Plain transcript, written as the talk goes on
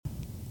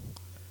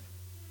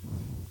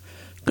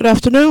Good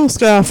afternoon,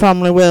 Scar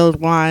Family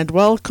Worldwide.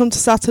 Welcome to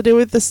Saturday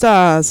with the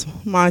Stars.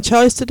 My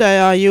choice today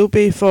are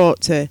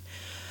UB40.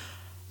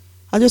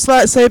 I'd just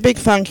like to say a big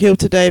thank you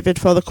to David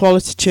for the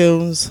quality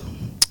tunes.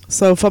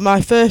 So for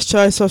my first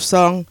choice of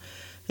song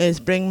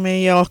is Bring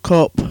Me Your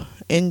Cup.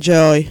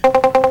 Enjoy.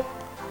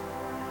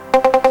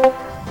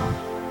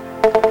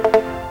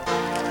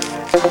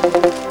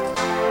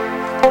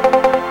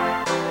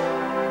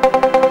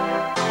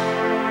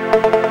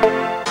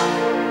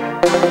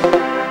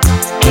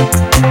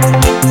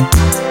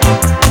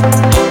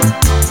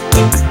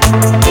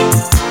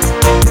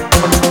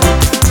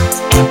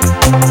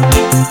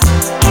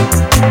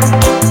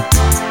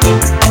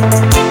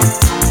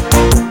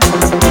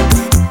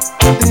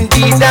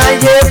 Did I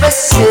ever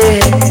say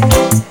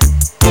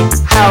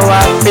how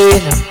I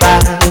feel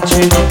about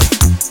you?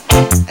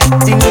 I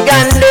think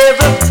I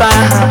never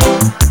found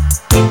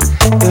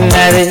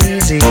that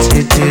easy to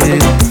do.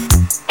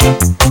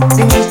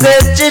 Things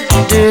that you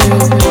do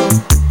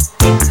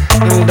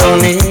don't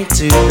need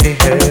to be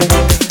heard.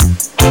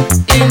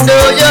 You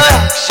know your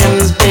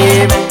actions,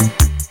 baby,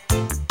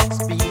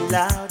 speak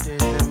louder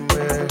than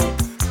words.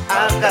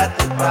 I've got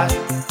the body,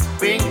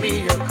 bring me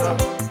your cup.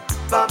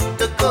 Pop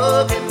the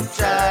cork and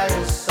try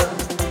your son.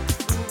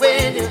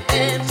 When you're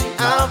empty,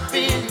 I'll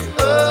fill you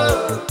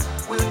up.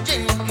 We'll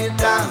drink it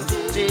down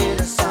till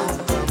the sun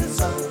comes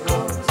up.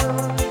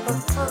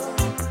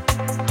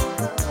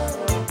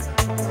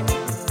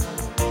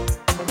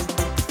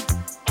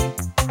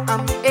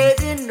 I'm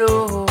heading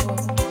north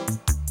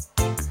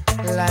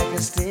like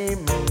a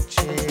steaming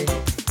chair.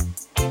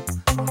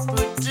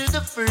 Foot to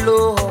the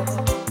floor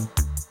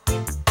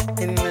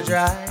in the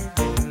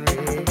driving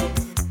rain.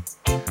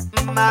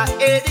 My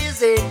head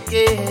is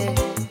aching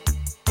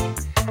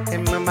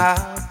and my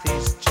mouth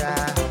is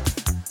dry.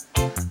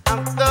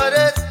 I've got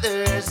a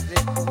thirsty,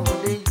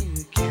 only you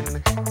can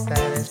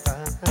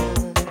satisfy.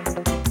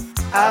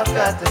 I've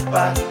got the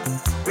bottle,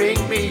 bring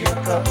me a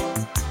cup.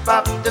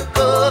 Pop the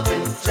cup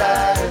and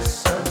try the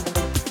sun.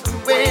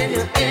 When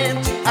you're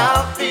empty,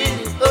 I'll fill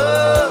you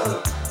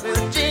up.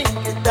 We'll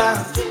drink it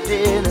down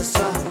till the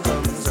sun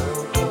comes up.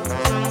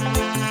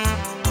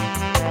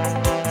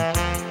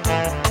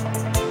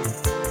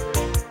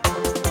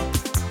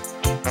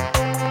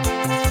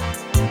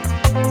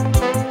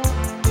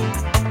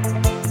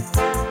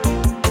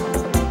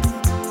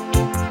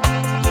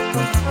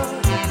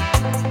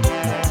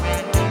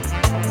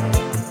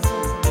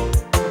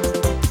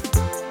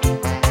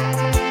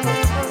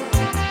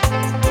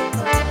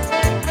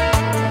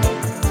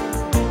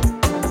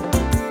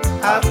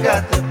 I've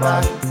got the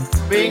bottle,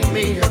 bring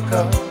me a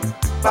cup.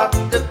 Pop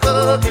the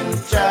cork and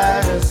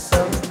try the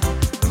sun.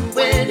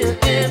 When you're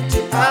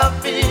empty, I'll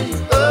fill you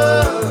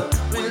up.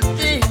 We'll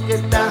drink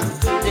it down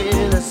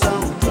till the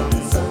sun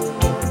comes up.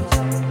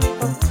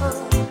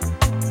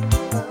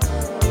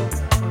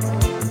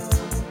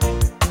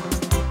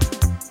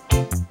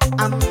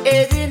 I'm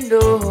heading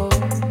north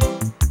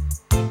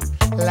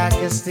like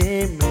a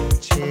steaming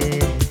chair.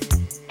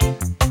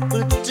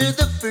 Put to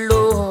the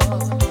floor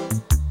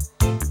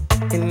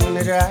in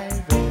the driving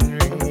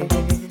rain.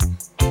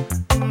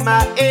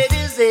 My head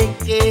is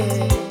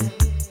aching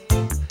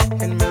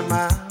and my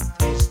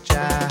mouth is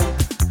dry.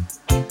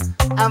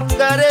 I've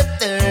got a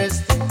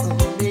thirst that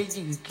only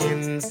you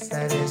can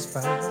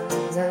satisfy.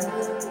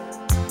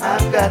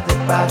 I've got the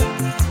bottle,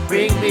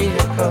 bring me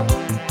a cup.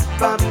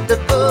 Pop the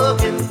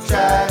cork and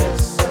try the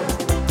sun.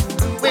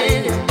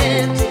 When you're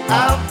empty,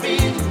 I'll fill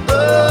you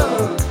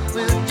up.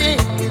 We'll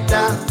drink it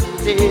down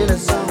till the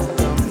sun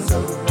comes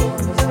up.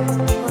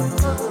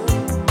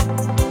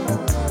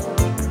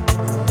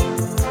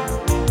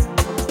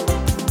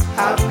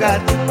 I've got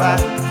the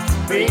bottle,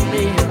 bring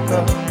me a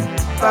cup.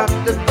 Pop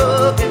the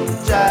cork and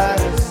try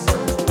the sun.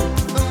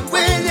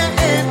 When you're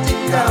empty,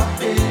 I'll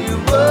fill you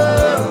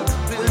up.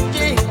 We'll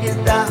drink it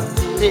down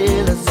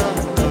till the sun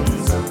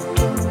comes up.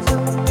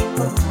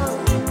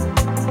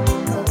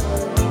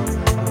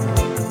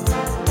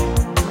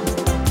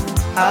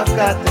 I've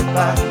got the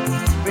bottle,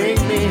 bring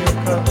me a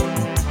cup.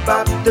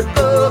 Pop the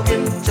cork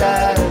and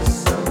try the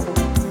sun.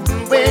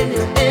 When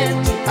you're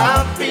empty,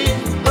 I'll fill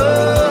you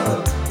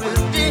up.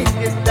 We'll drink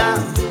it down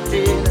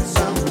till the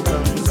sun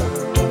comes up.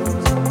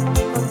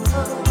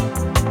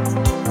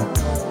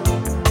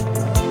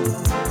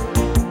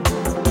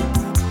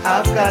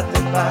 I've got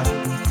the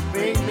bottle,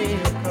 bring me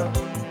a cup.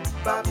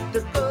 Pop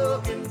the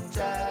cork and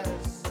try the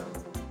sun.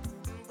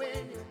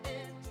 When you're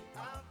empty,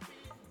 I'll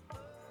fill you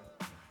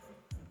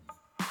up.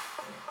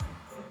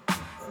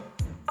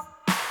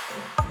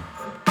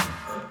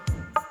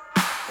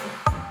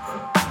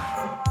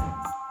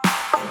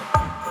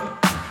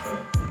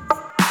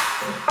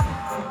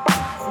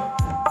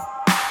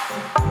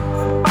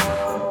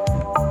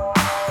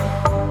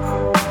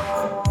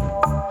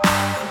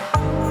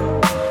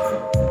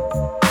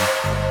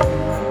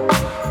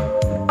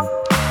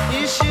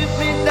 You shoot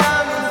me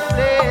down and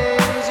flare.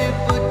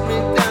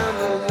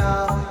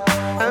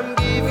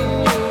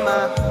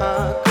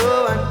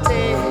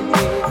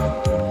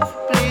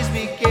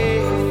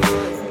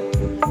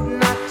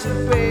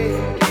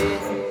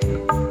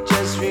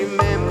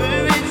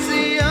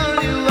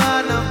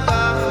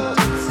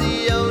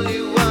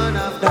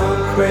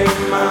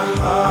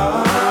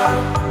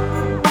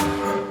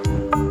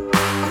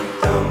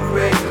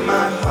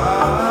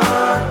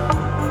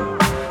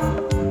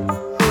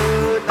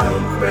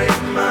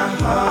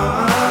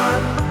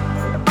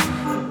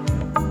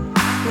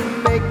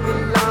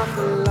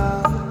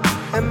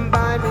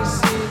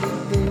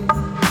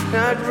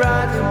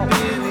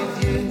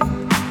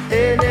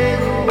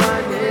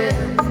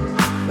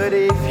 But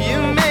if you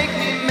make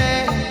me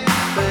mad,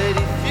 but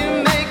if you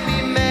make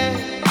me mad,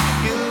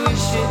 you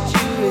wish that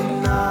you would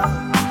not,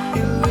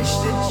 you wish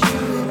that you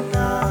would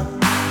not.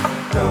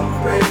 Don't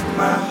break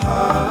my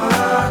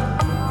heart,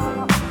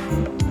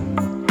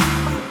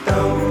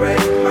 don't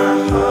break my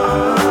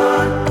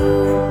heart,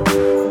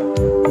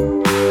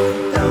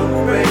 don't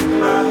break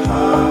my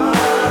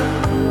heart,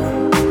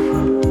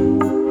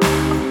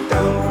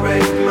 don't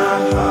break my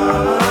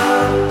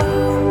heart.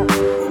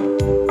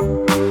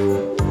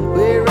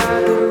 Where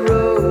are the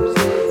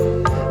roses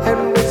and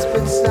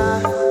whispered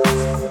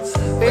sighs?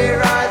 Where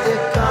are the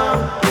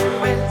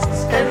compliments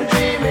and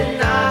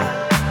dreaming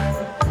eyes?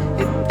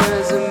 It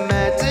doesn't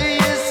matter,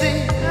 you see.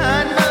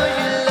 I know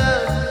you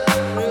love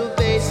real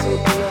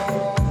basic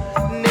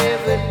love,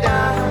 never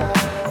die.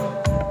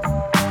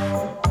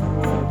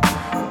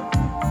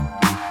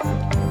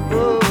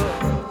 Oh,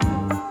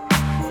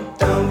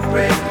 don't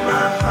break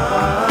my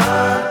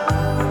heart,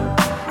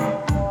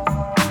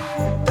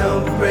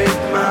 don't break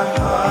my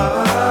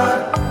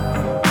heart.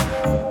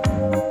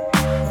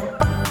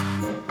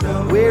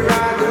 Where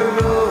are the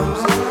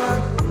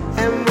roses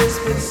and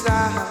whispered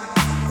sighs?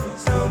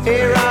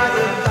 Here are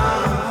the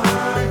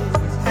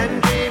compliments and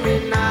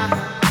dreaming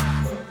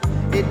eyes.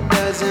 It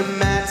doesn't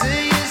matter,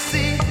 you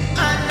see.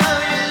 I know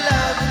you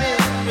love me,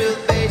 real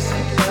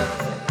basic love,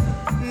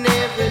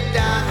 never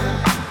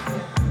die.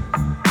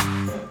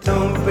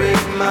 Don't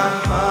break my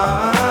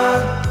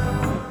heart,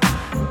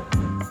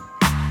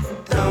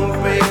 don't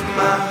break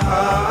my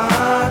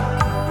heart,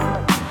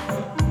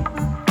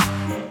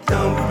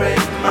 don't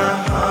break my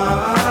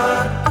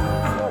heart,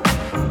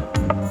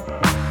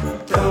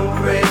 don't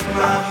break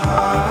my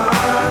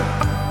heart,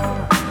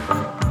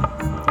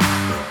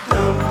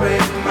 don't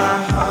break my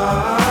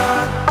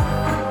heart,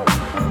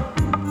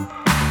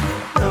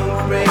 don't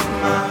break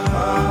my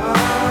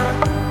heart,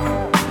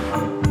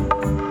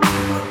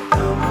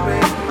 don't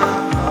break my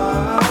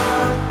heart,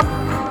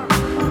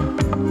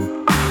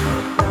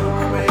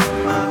 don't break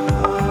my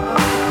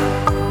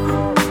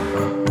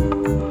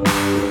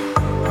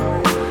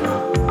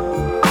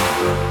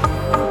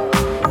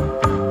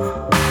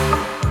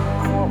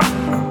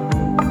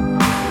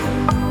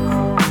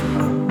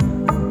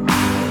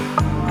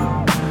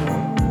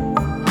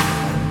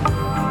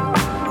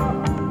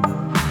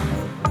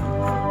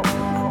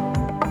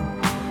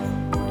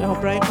Don't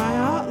break my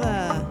heart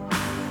there.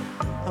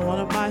 And one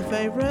of my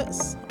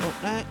favourites, up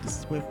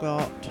next, we've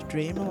got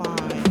Dream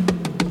Alive.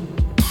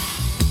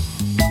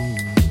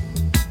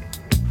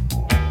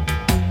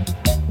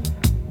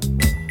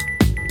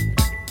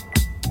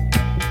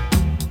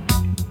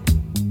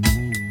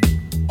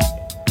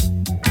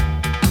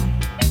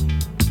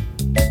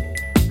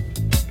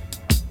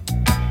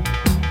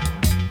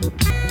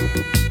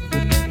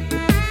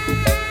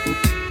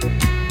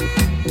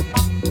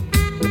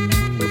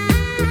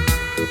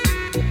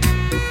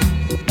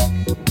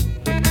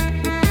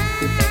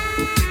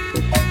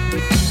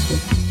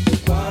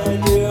 Why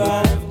do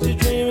I have to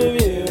dream of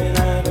you and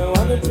I don't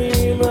wanna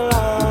dream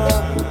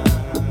alone?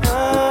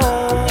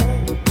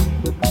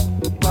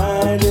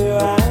 Why do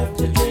I have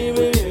to dream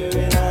of you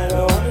and I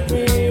don't wanna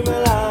dream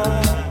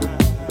alone?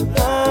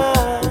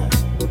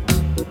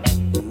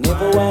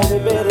 Never was a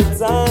better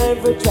time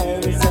for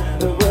trying to set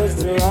the words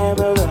to rhyme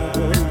when I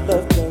don't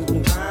love comes me.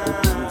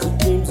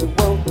 Dreams that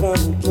won't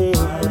come true.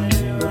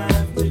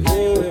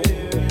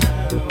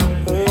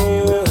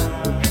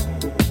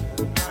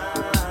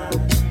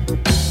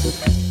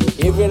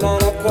 Every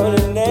line I call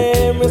your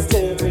name, we're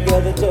still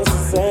together just the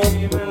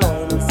same.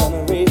 Morning sun, I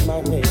raise my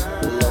head.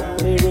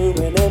 Lonely room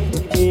and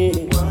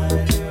empty bed.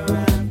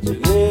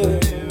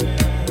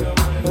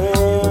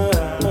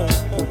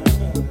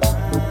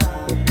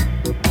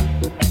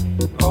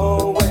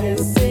 Always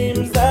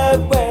seems that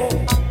way.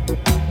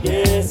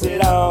 Yes,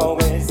 it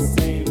always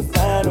seems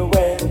that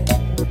way.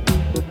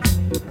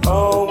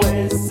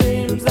 Always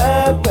seems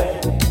that way.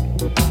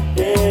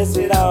 Yes,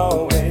 it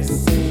always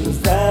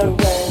seems that way.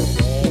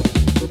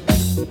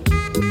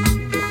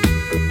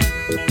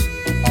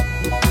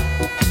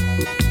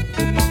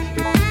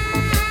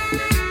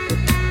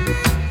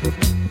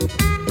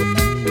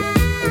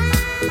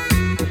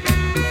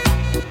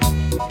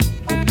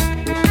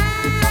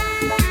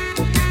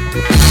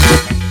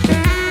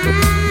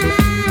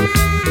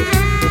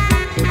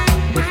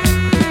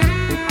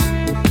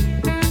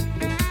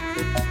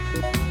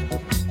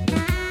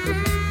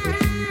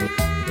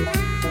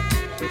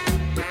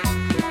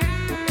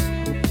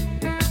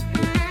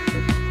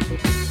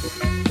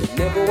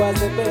 Never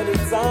was a better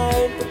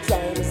time for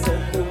trying to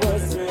set the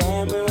words to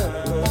hammer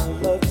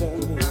and love to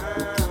me.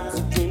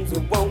 So dreams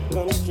that won't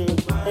come true.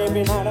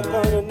 Every night I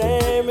call your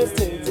name and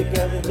still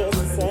together just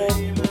the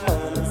same.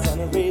 Morning sun,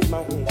 I raise my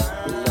head.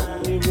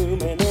 Lonely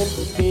room and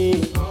empty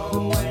bed.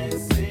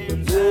 Always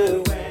seems that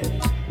way.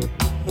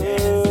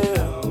 Yes, it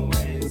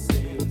always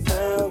seems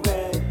that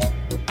way.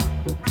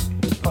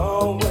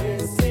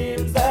 Always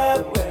seems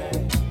that way.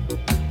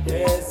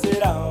 Yes,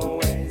 it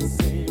always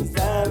seems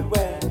that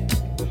way.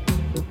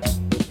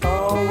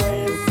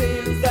 Always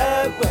seems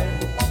that way.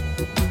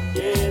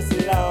 Yes,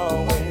 it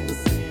always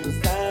seems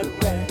that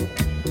way.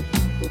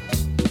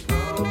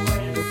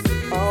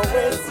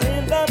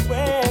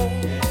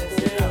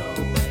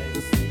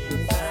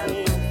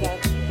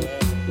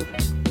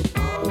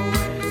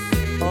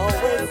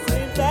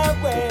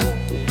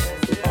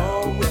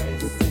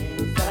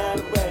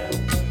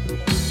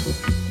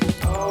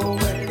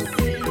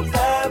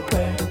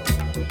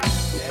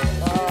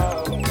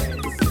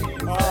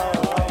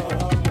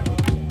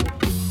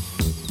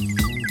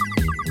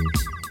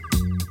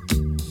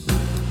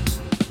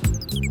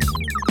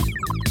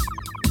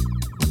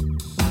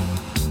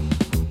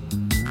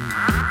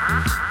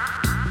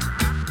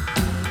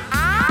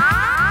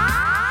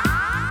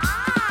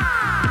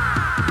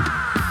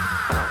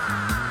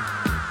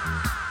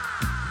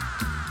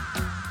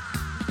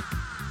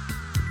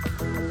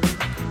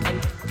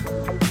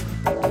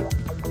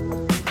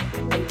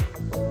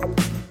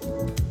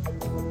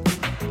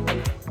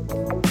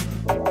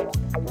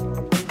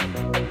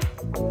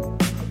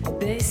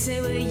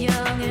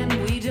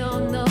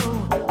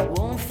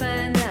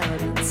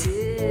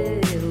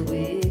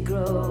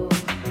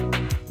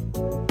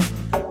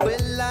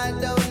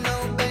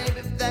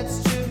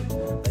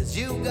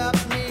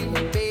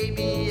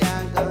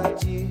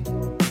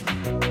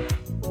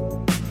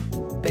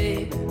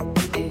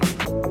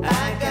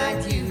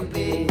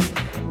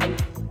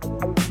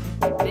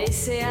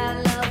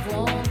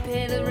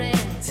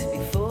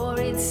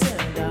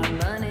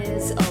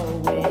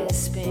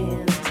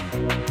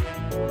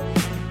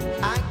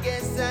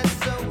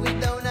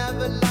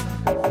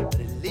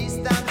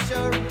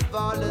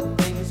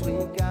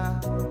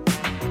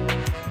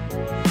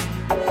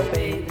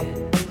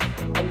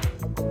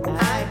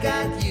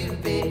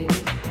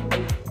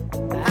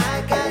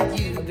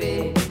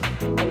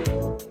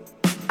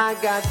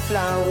 got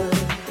flowers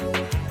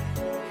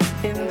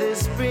in the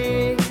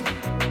spring.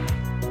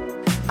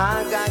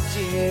 I got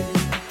you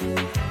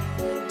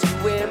to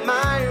wear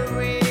my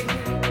ring.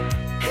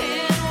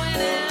 And when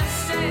I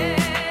said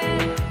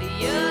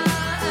you're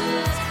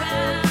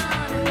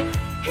crowned,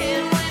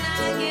 and when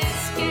I get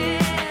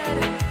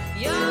scared,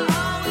 you're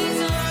always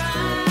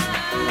around.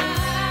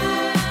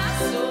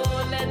 So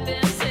let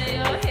them say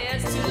your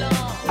hair's too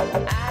long.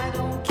 I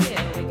don't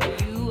care,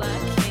 with you I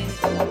can't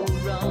go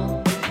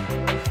wrong.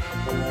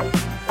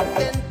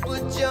 Then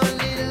put your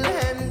little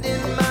hand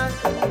in mine.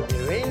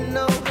 There ain't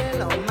no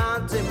hill or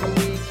mountain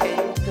we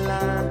can't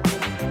climb.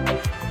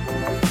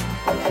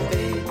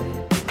 Baby,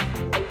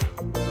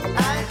 I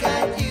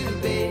got you,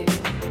 babe.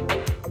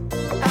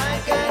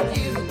 I got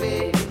you,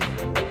 babe.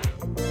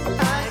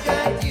 I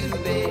got you,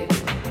 babe.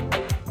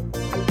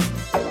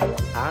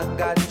 I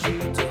got you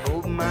to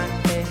hold my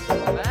hand.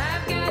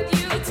 I've got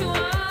you to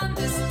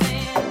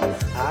understand.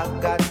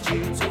 I've got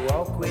you to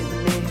walk with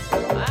me.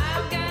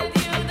 I've got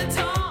you to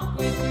talk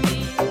with me.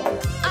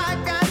 I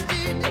got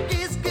you to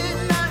kiss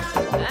goodnight.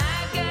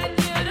 I got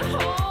you to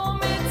hold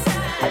me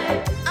tight.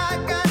 I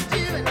got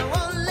you and I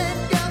won't let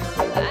go.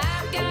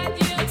 I've got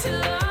you to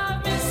love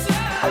me so.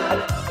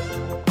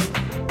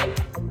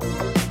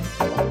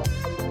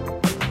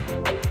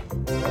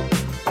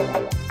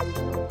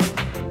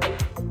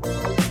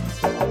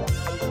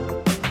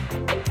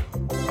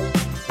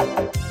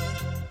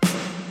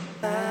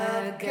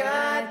 I've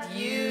got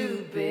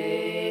you,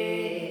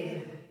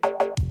 babe.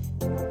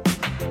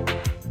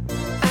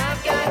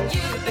 I've got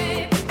you,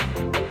 babe.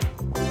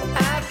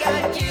 I've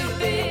got you,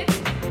 babe.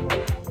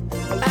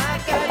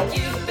 I've got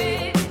you,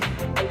 babe.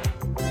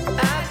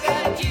 I've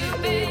got you,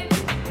 babe.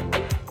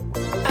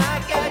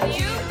 I've got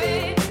you,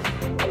 babe.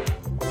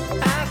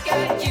 I've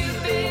got you,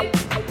 babe.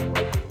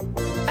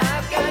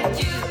 I've got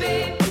you,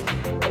 babe.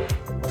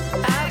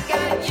 I've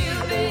got you,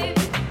 babe.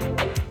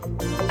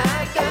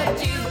 I got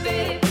you,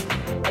 babe.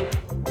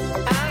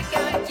 I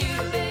got you,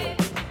 babe.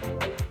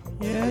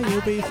 Yeah,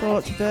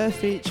 UB40 there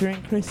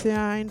featuring Chrissy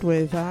Hind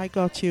with I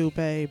Got You,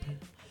 Babe.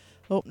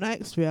 Up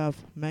next we have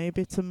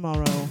Maybe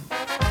Tomorrow.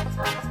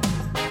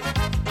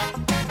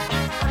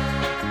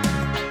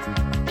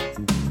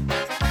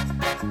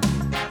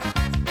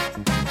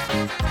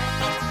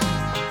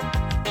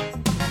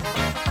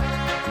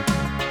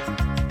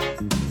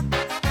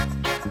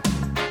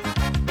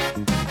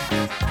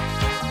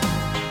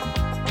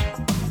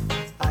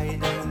 I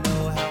don't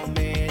know how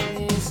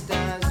many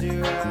stars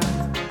there are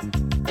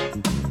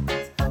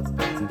up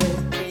in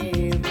the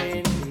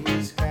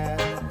evening sky.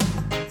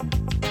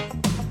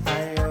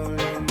 I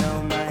only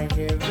know my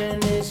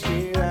heaven is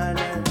here on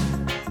earth.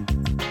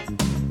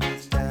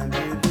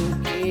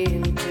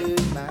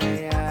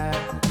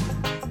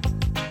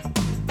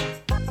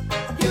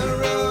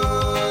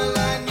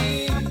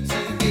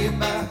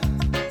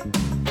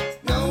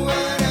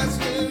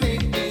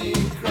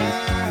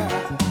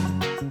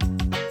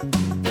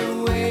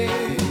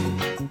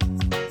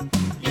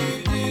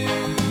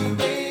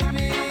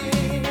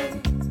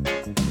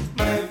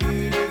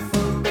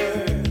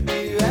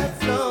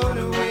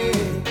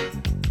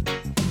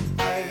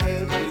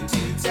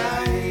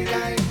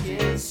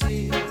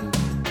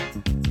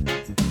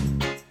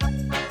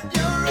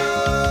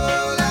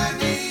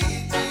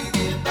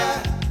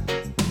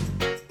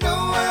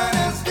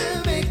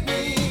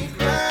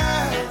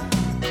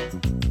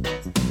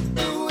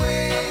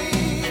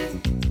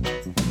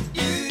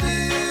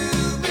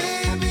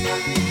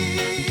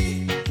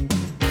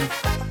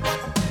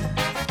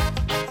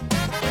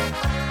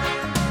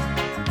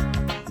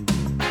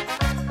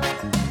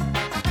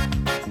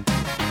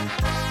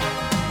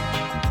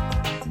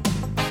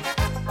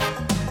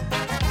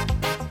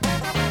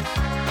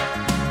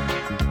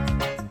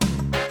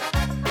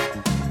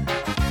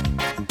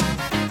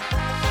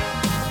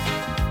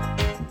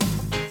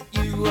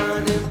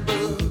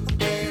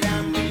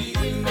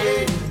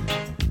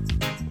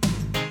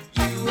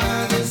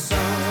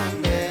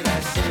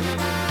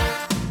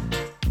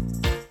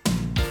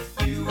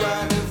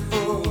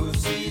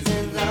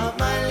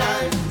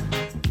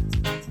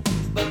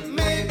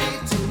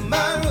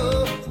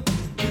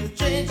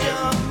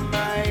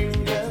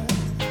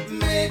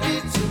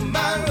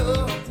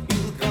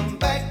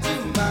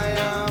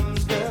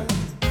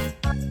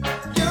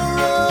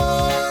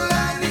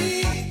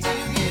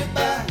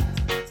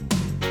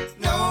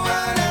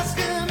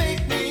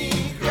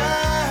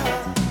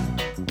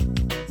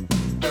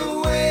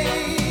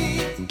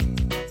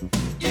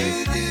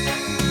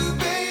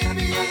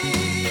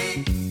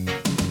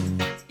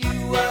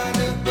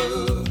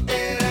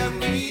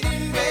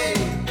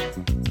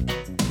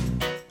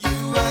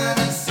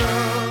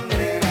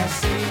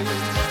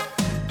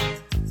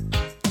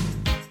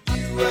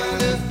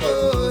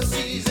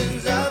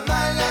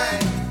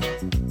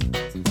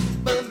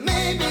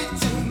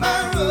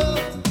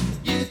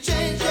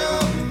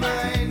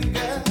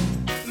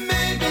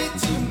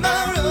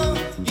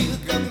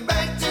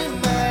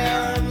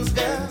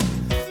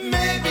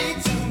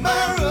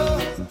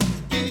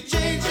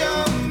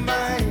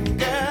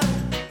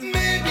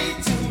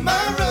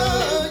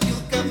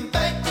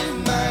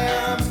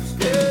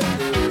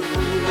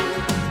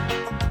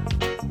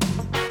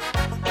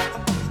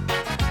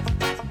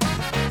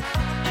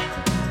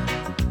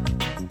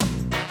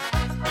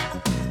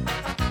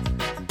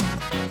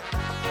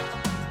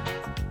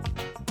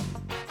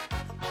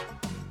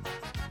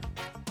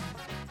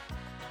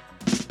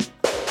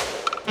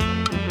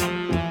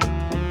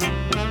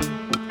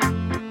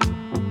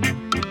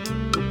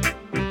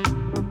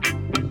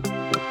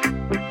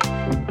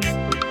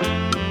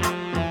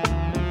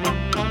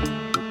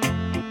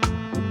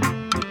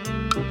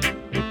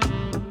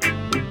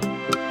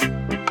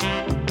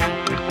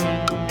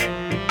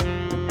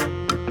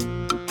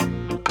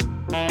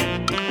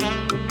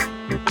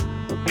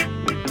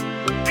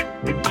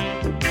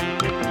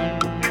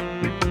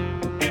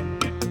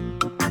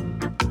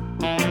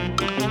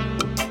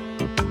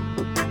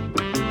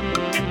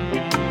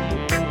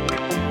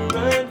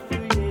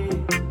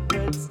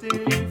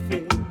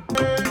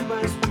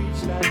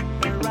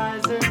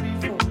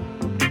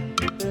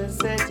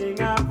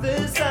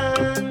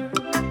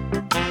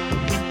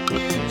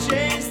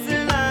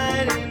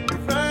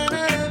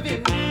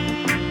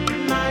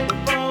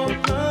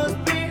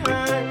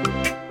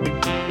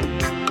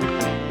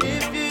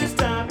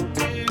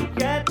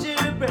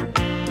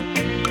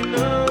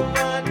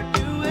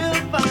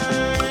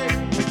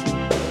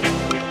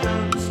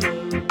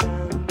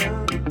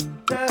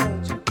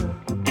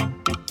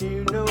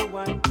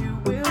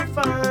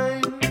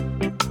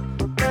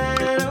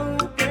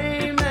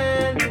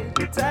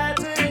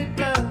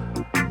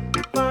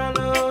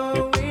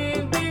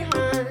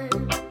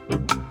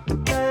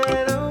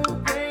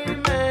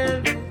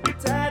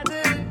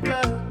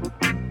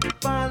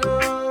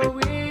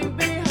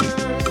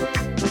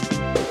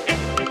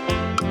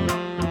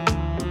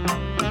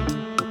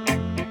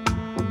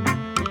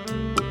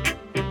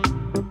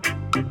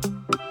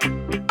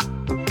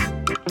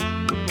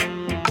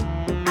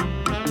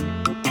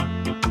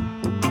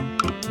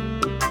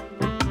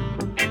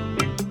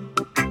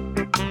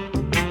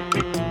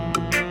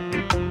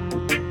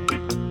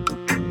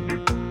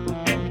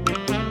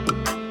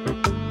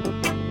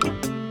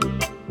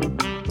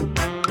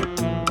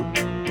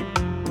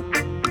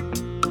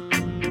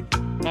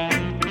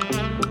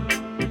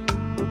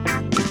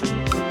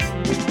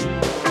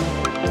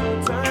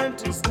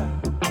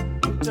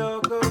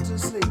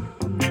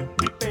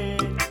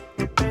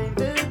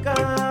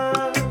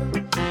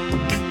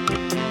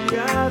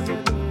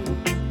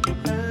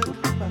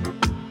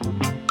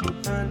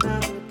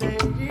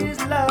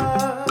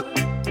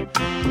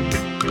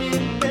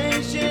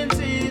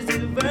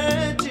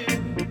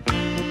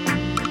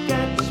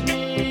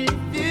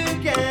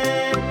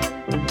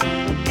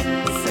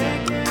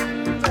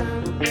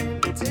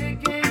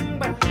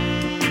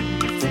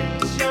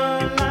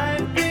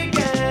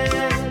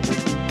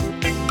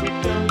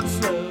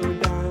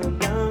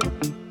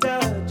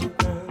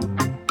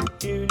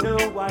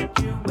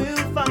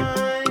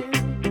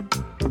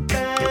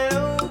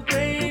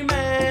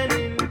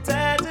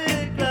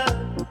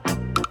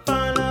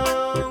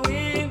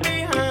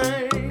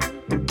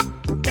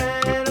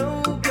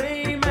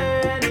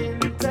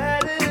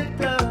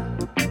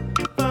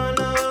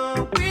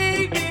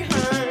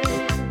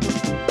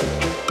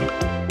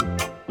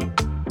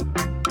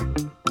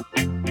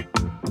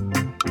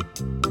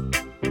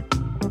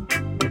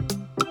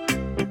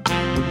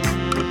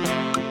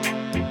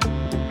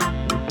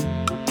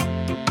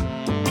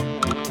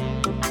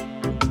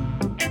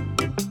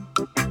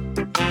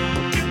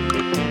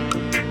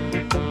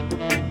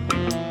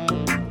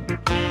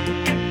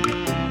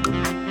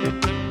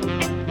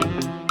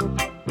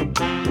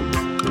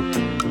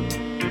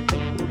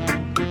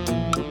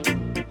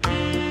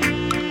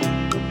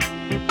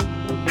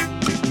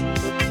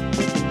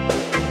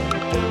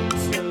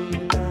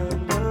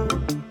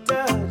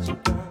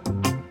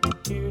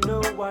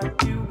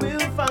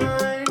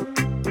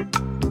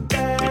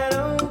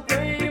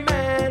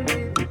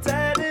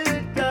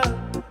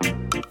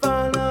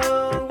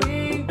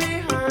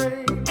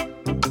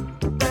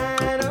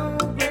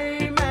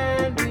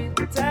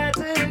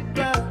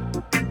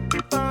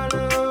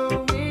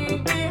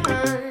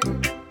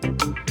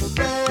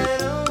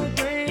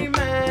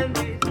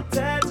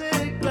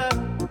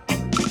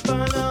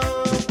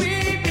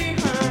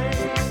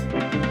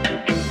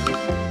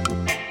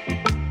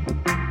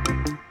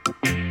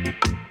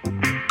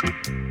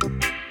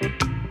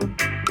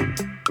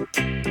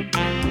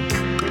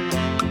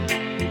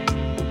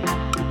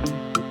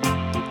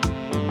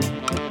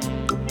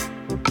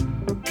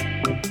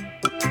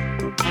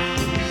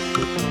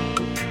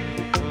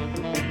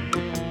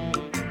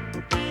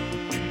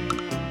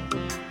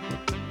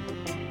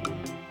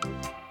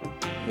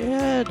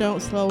 don't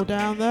slow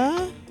down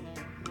there.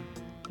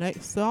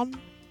 Next on,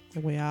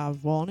 we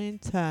have 1 in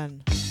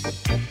 10.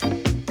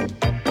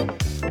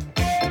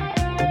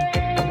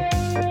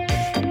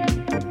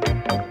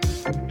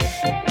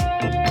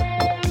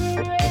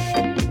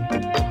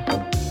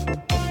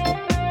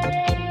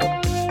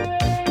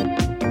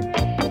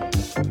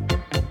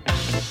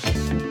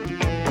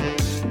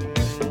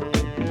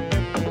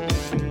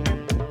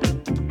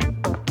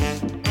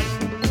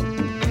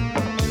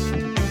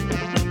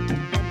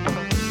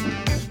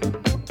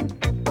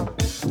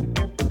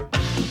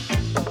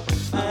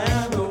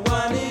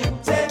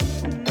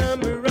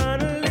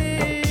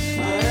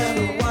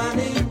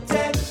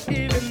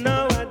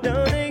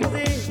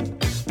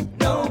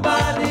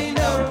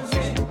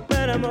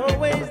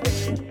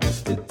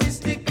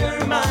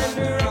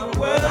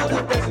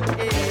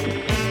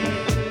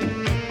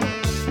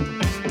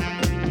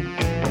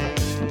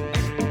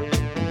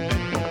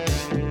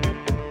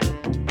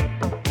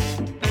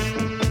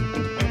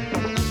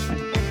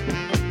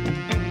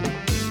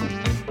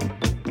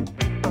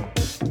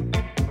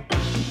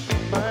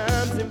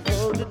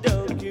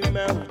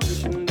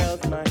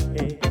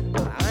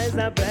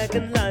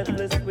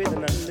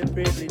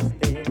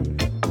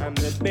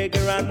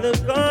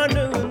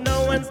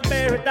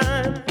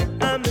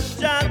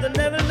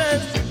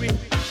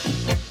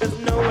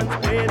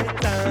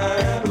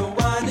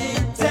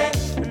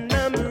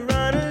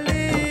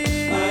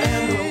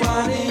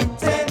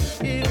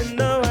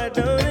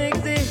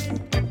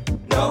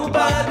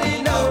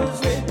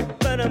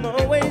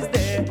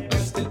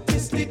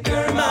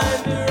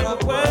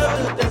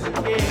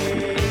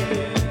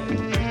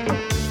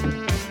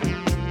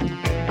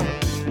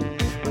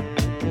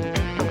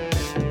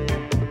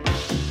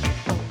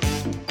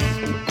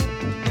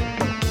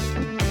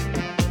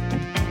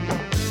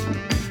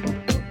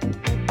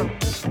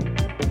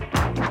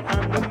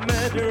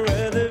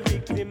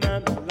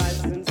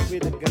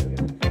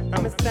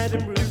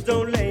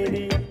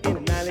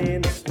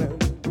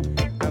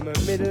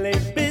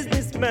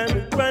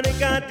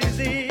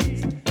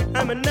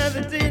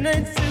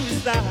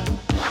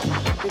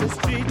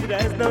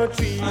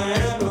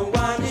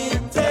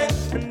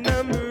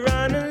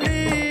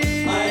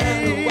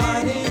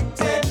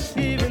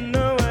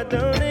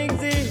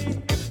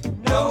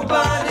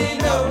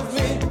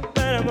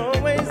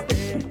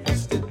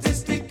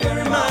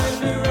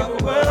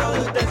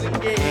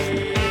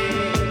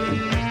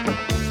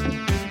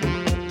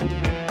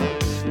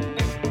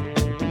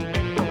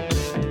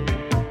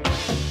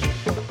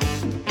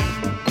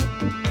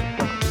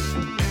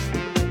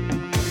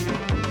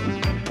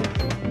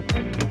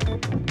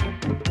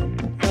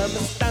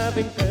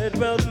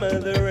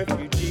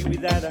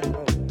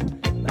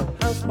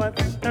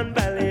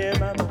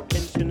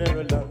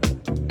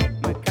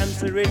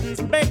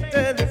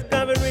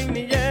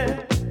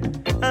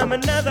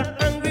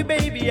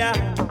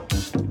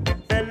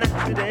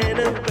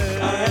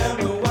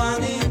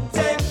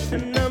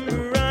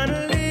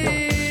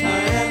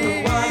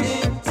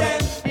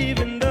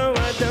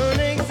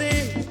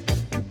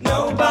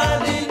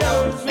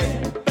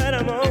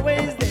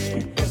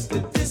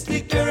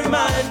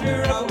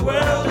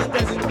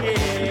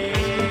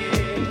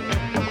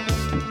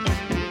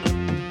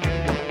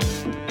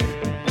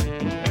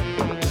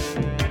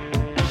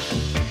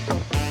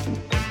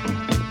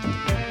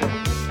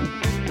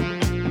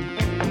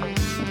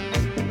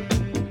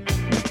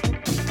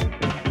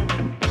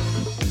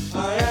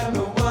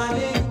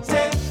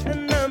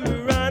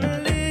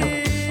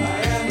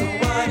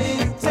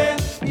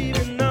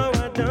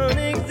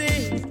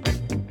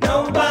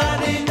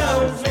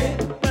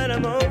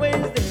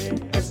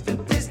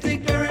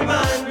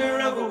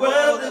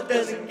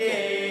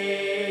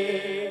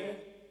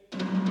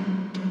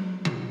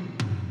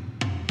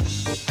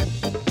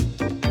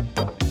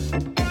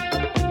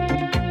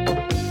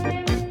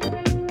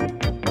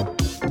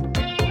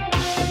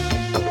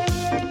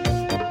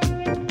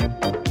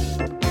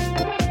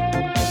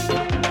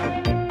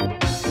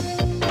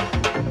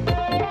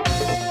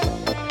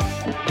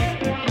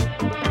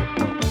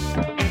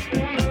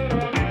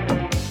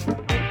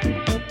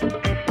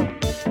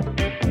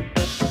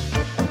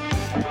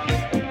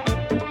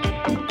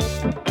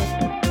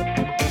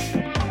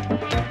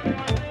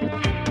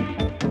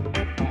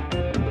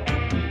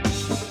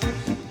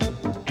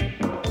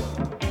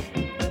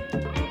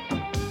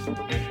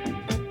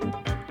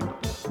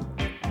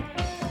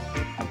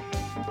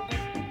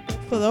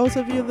 For those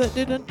of you that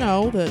didn't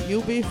know that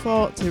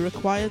UB40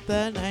 required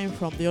their name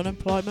from the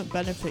unemployment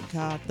benefit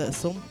card that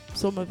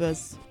some of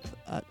us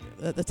at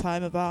the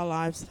time of our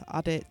lives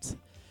had it.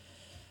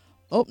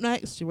 Up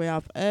next we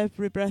have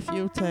Every Breath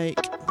You Take.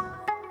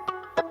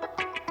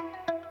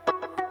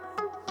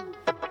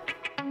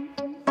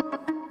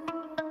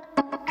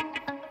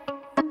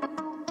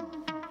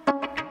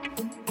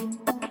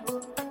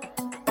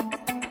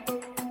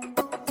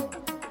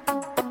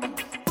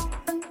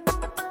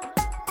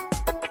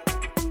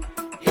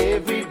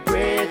 Every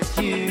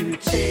breath you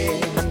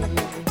take,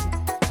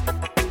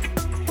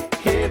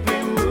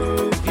 every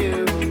move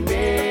you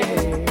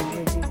make,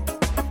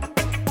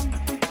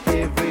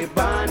 every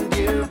bond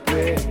you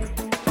break,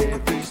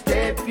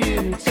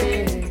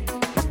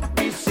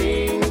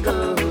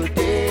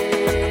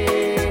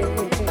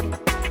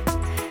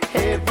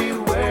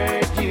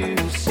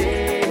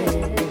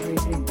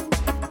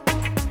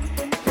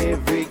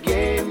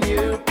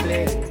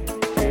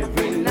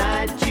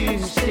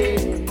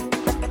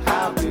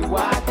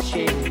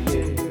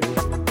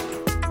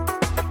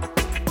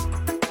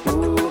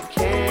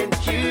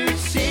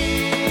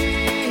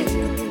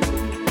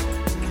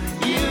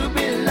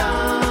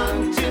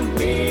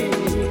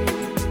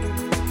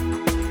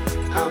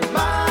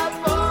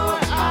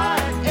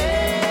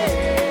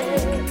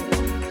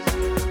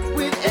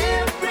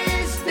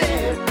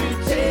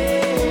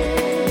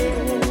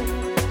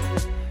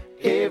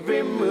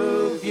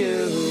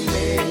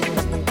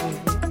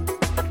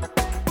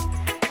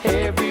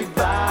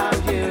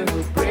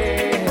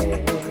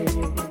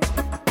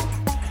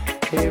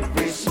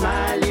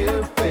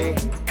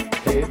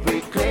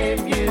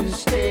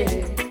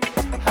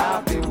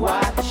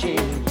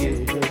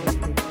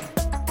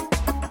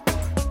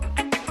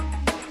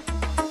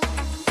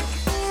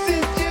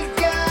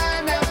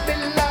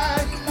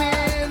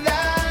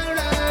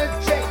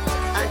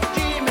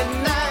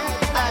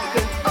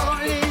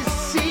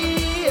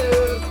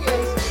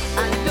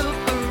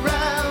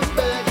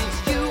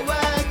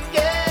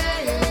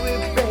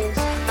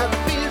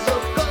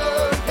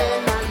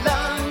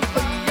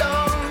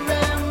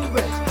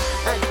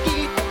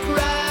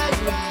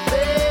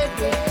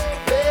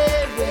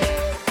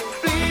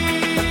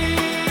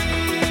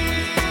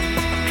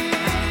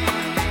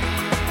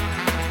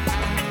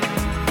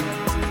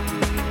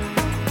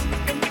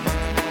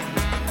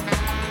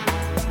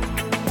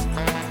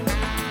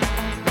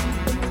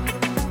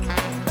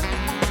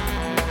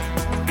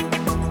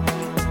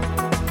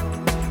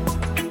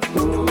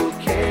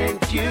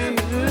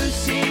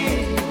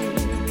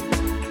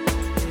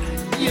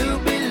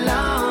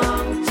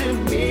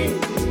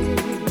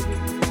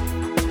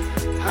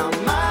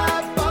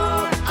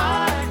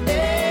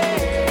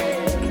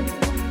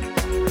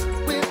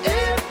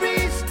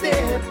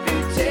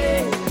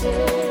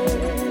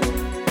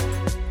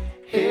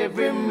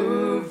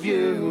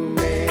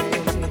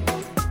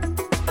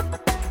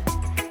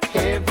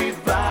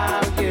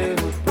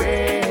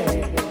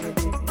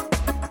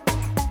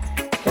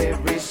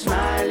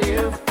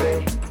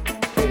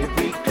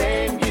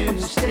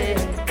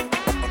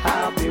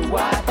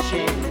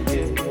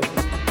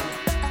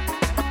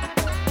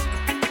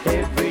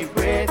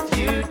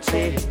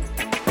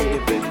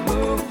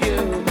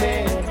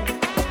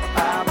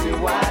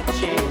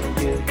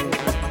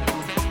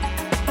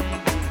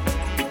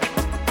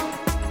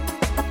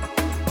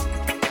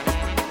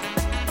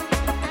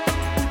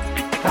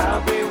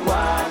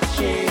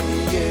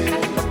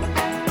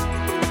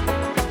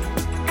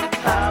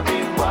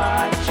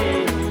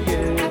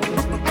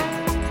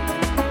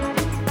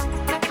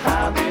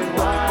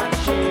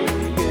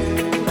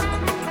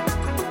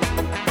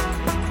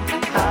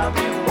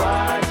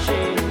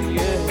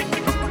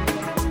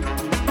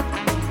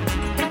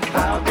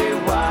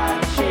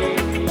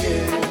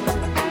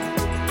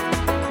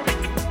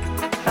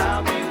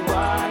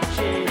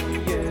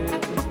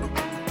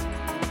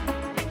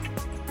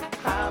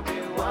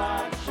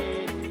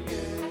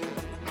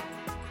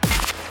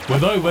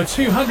 With over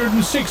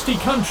 260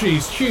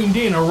 countries tuned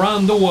in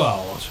around the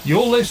world,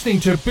 you're listening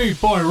to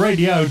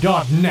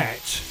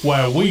BootboyRadio.net,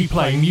 where we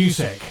play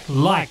music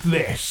like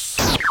this.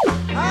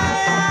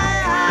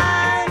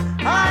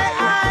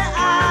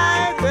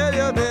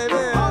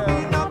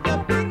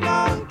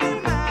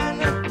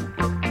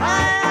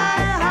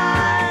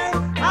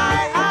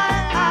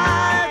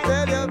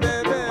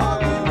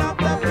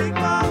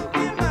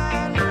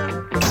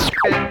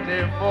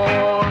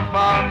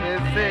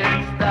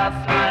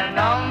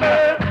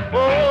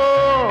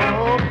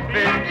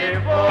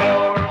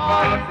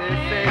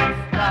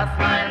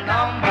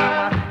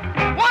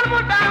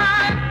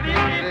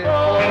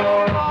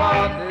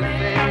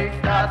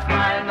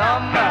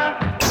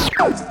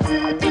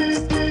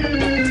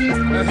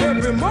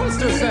 Every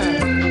monster sound.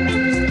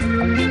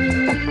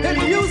 If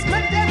you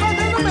split that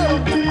mother in the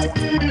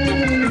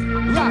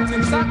middle,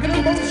 rockin', sockin'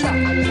 and both shot.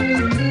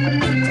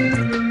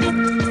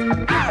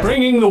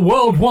 Bringing the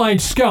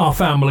worldwide ska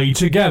family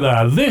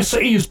together, this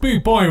is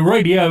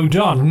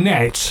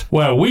BootboyRadio.net,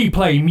 where we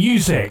play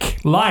music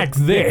like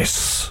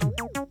this.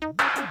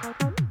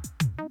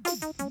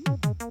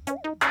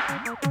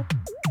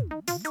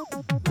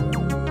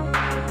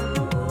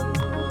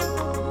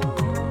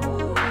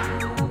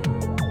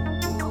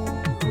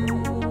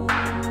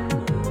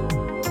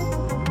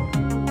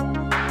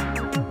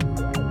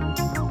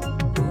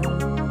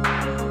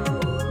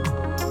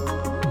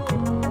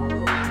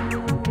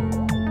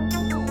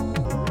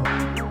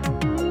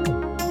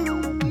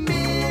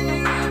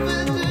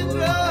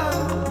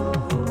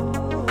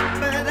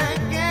 But I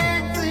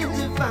can't seem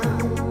to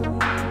find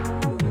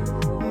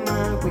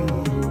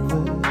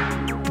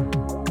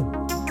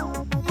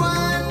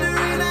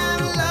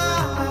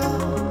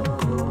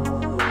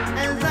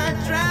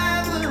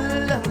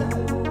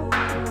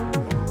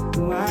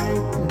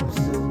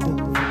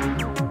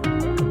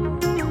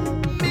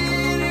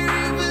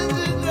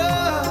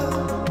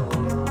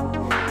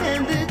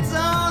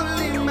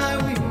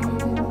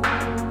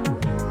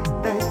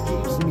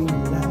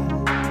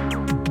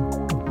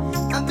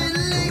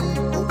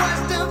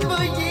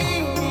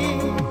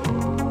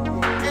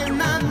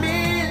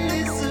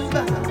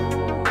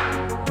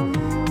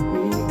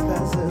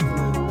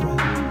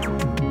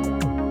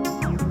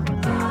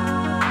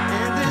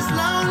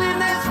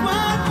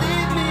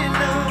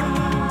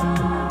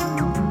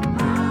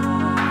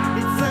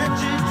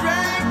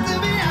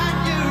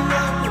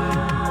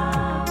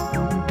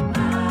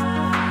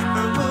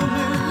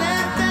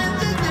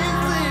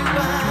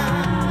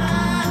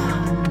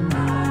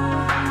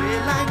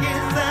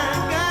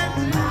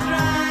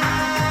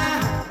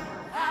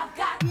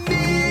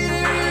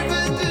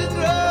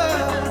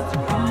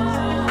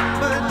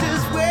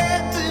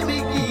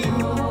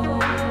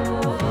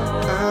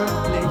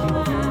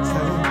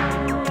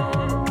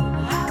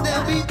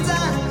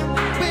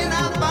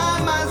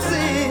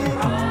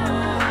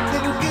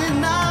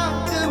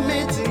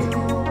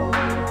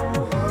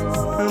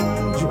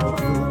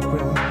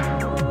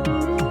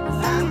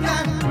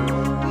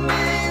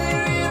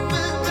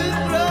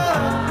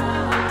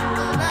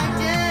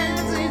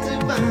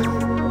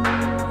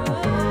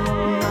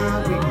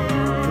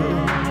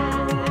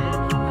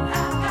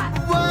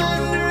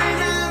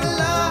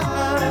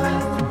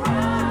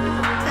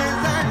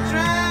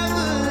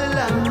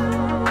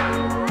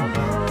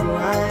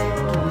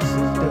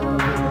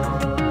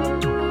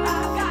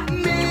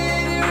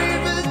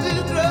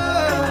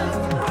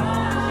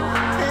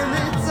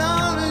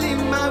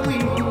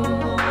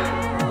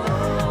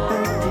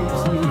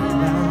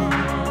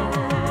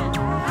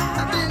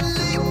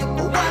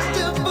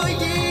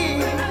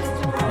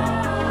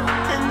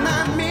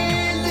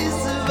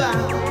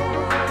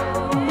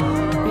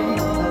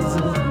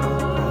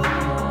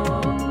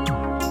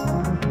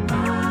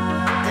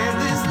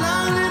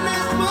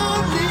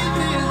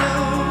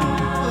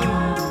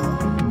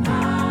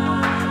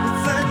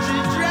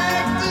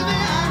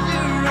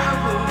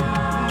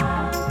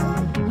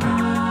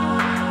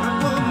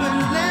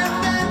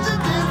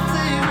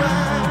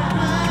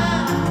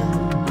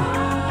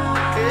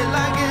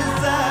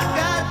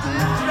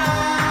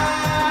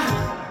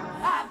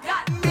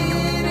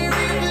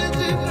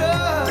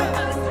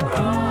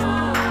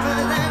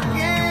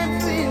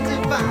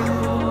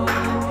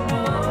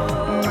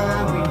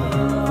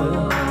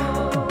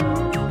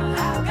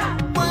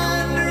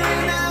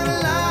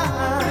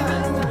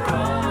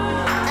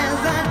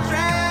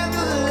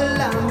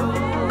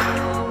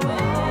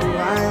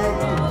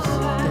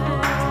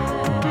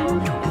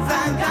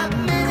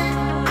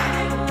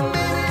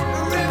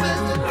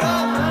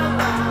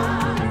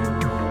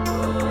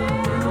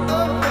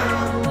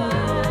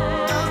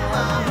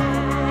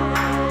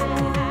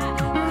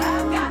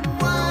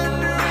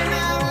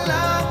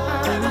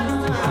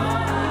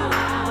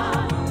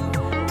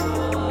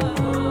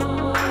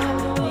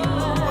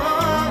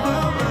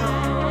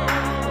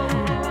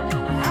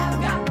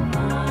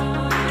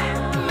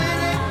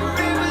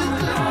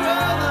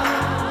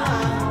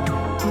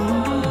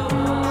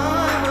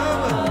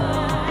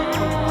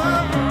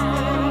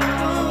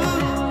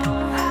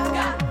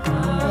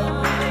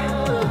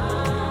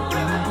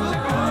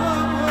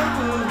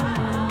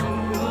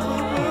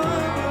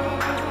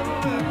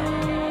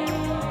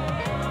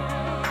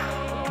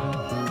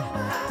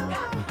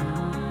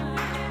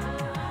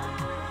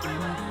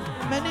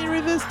Many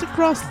rivers to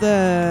cross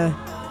there.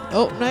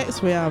 Up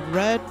next we have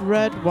Red,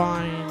 Red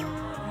Wine.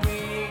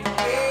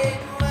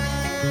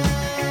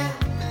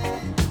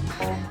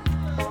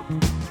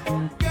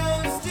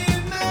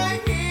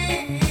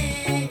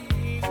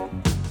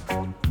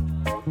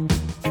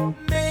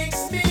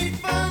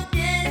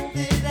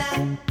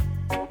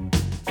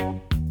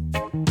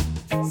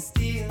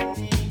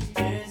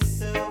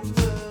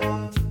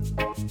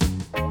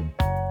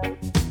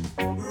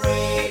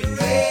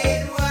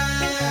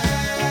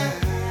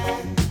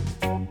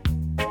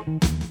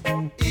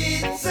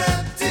 It's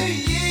up to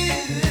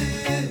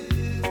you.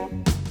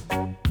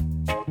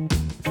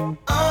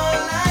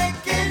 All I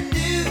can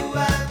do,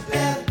 I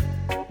felt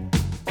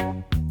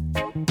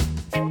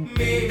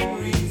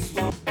memories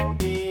will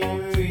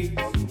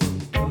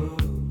go.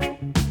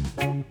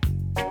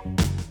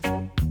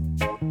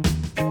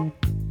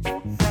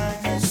 I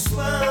just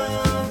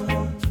swung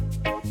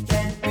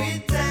that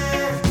with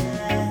time.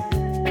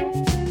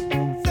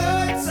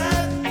 Thoughts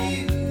of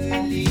you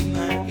leave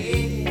my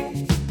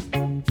head.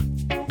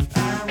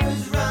 I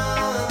was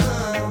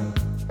wrong.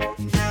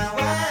 Now I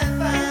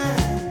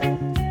find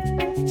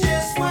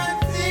just one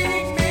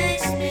thing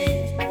makes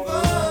me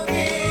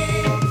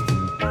forget.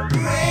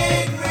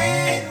 Red,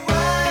 red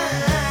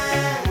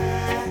wine.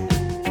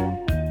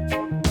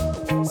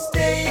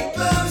 Stay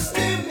close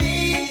to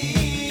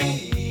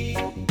me.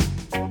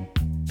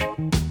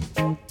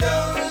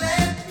 Don't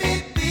let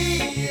me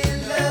be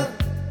alone.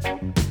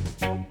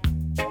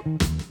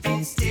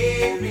 It's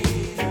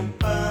tearing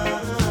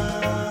apart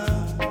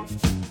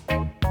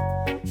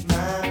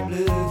my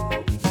blue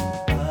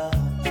heart.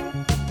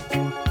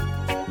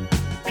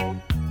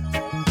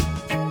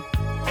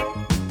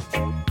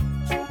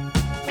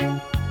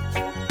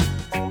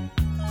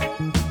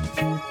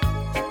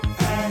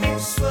 I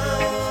have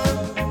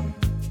swum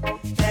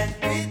that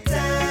with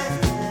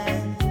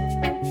time.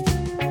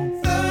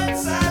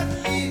 Thoughts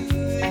of you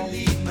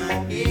leave my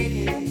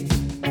head.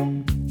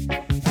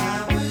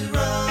 I was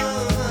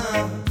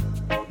wrong.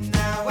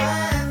 Now I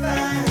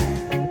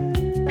find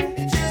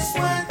just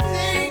one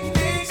thing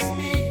makes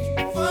me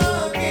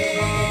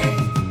forget.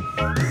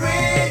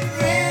 Red,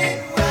 red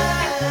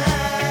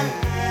wine.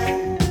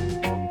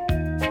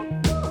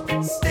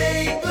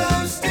 Stay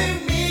close to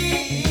me.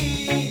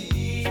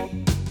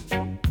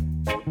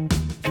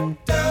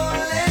 Don't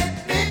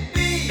let me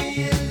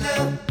be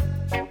alone.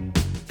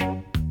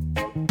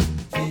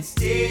 It's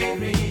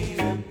tearing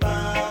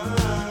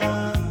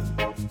apart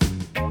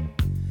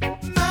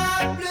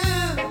my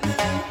blue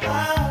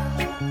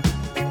heart.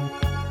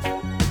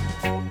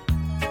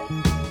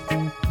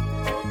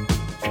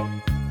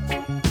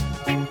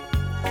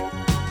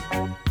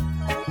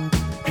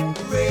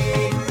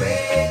 Red,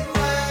 red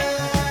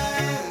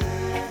wine.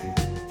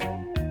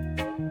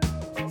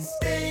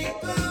 Stay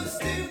close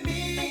to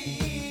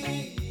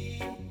me.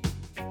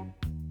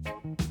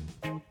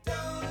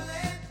 Don't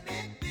let me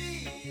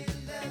be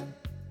alone.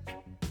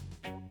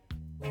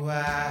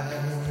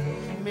 Wise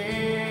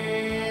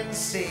men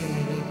say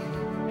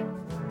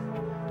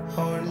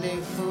only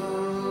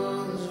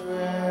fools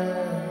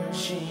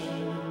rushing,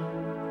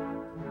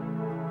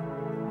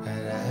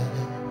 and I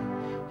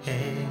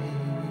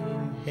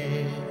am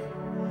here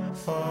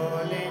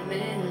falling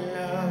in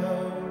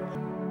love.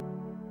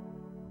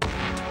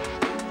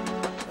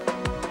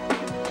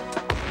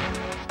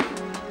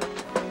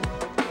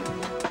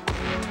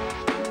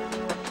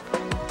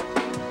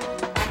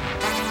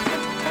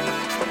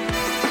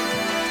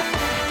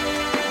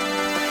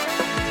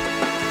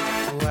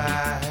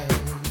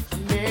 Wise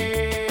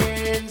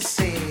men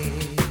say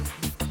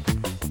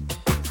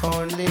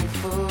only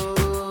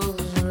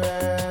fools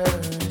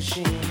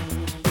rushing,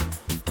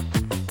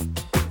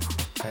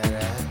 but I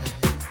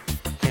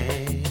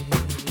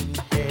am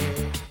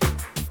here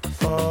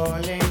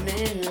falling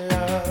in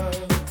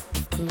love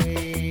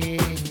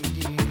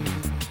with you.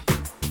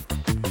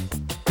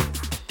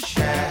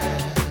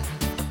 Shall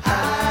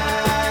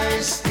I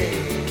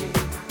stay?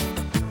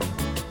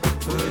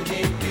 Would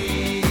it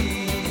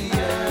be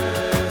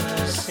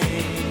a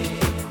sin?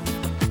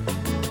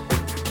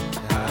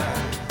 I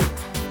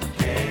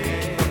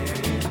am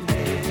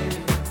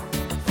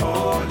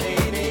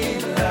falling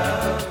in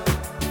love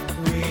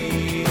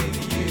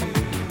with you.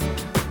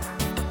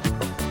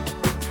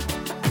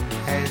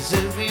 As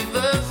a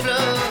river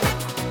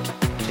flows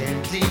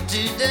gently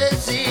to the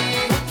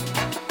sea,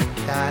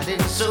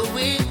 darling, so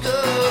it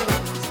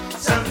goes.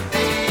 Some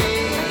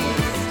things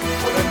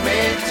were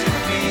meant to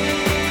be.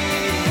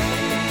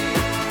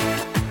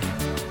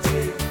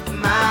 Take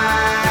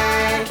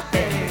my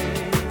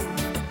hand,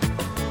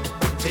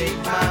 take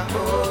my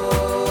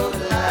whole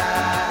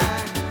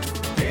life,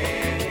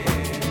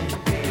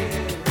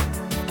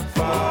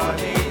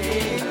 falling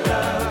in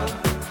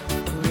love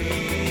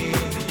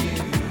with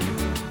you.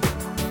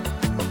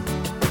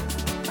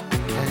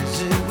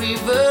 As a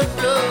river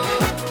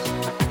flows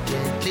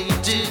gently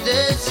to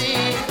the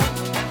sea,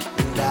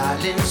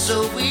 darling,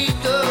 so we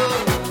go.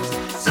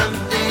 Some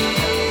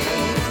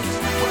things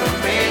were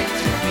meant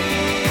to be.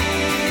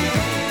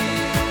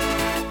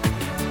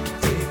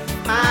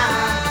 Take my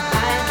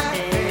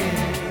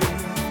hand,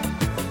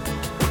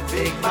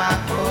 take my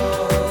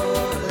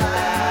whole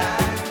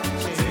life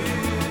to.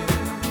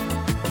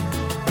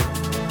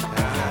 I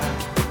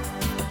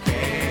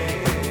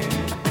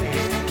can't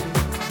win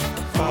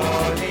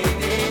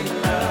falling in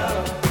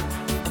love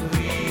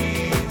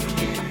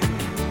with you.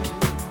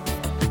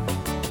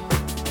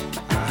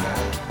 I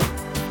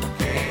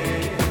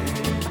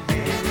can't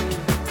win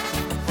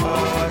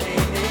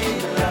falling in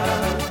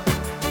love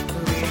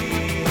with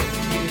you.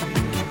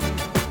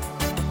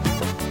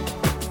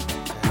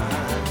 I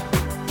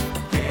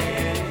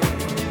can't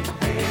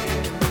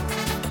win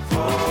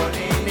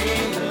falling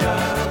in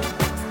love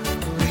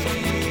with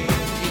you.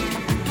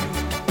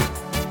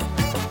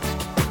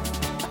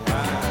 I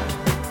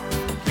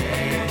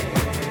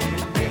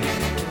can't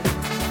win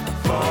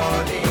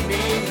falling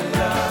in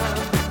love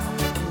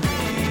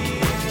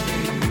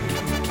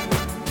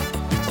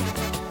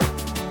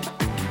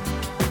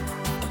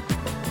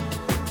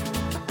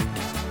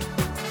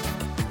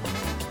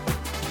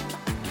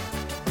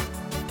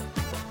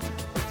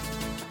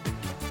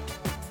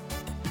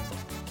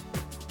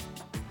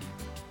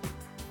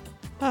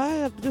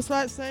Hi, I'd just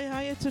like to say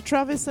hi to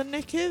Travis and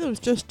Nikki who's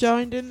just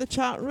joined in the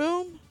chat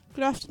room.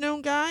 Good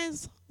afternoon,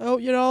 guys. I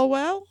hope you're all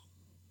well.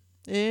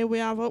 Here we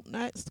have up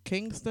next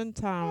Kingston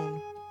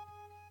Town.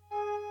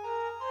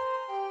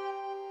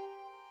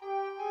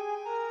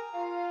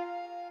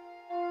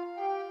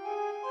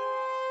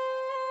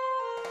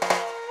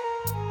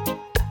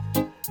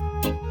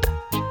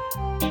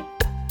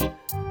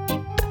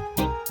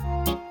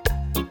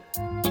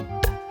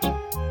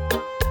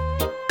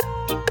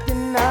 The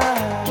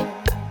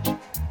night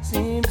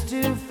seems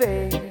to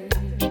fade,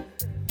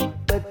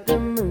 but the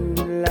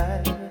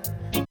moonlight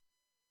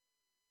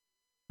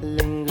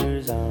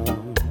lingers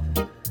on.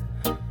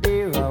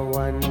 There are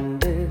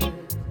wonders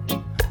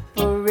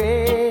for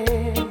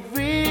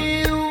everyone.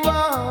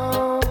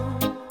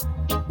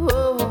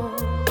 Oh,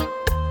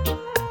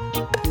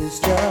 the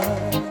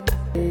stars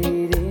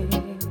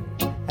fading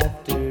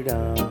after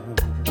dawn.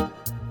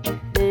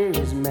 There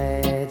is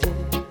magic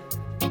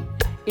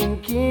in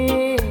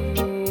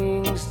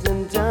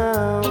Kingston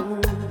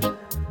Town.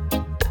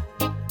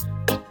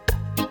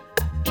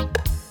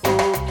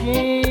 Oh,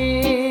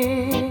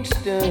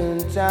 Kingston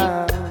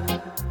Town,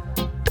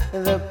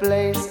 the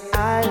place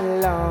I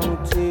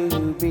long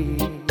to be.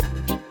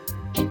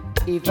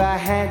 If I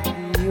had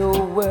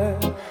your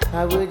world,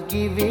 I would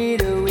give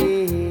it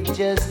away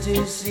just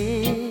to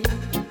see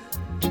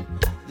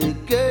the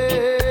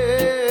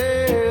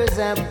girls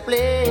I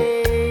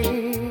play.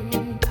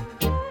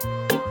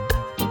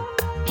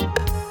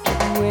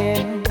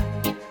 When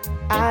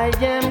I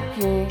am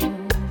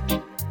king,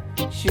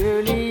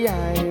 surely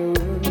I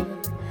would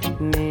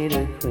need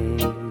a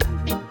queen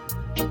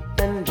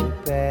and a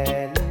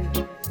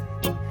palace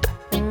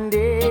and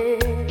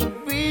everything,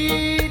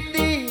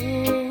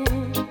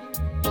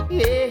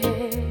 yeah.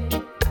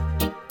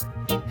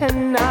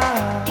 And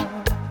now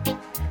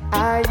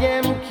I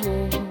am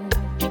king,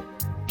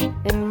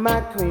 and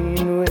my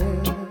queen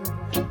will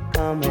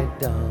come at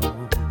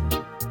dawn.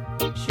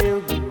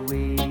 She'll be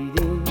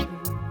waiting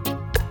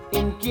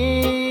in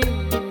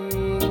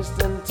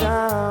Kingston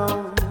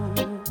Town.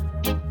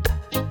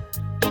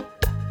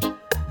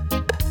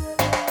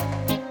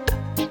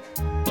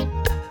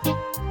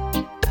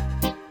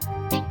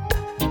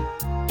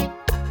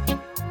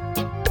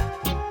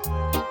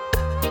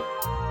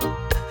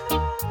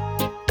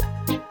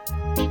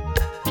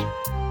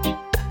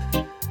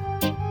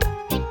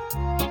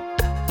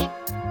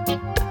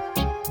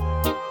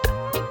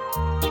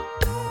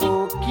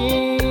 Oh,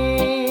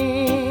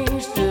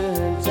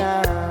 Kingston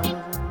Town,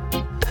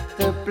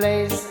 the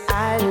place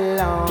I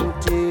long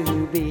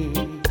to be.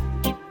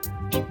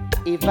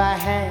 If I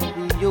had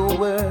your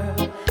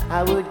word,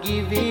 I would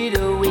give it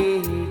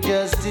away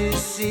just to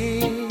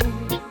see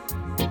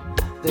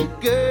the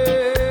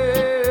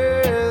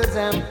girls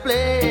and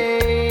play.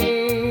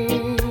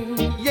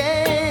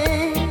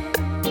 Yeah,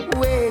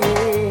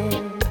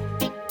 when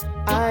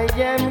I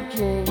am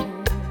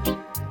king,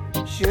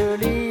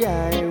 surely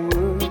I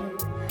would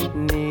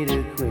need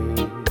a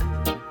queen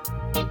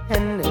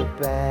and a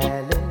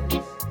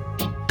palace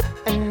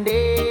and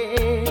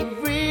everything,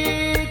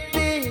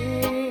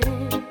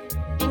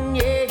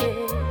 yeah.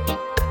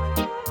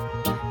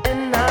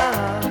 And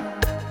now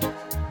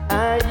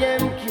I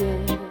am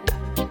king,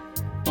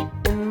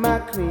 and my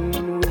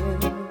queen will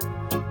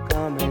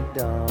come at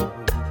dawn.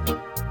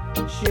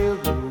 She'll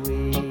be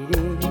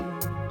waiting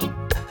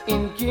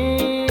in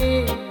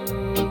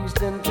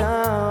Kingston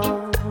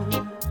Town.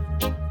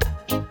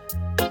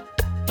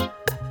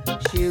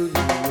 She'll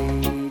be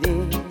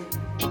waiting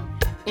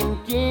in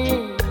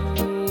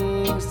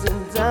Kingston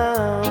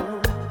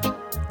Town.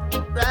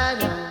 Right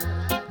now,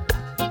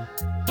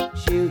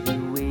 she'll be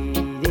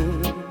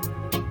waiting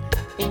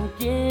in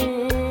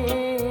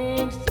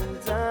Kingston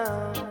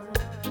Town.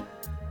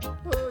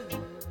 Oh, yeah.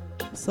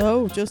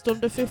 So, just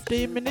under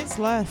 15 minutes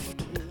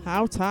left.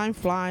 How time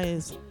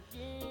flies.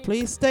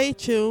 Please stay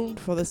tuned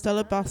for the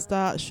Stella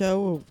Bastard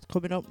show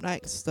coming up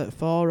next at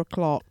 4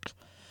 o'clock.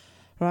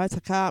 Right, I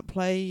can't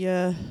play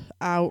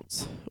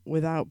out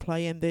without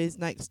playing these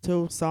next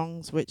two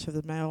songs, which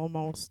are my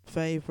almost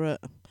favourite.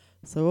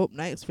 So up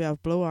next we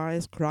have Blue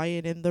Eyes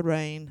Crying in the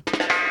Rain.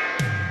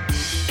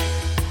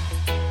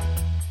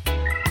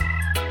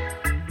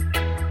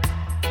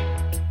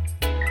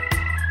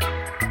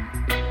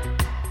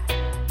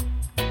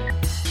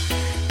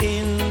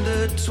 In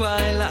the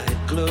twilight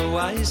glow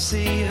I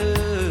see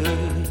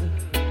her,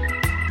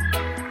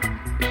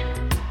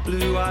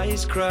 blue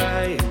eyes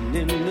crying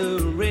in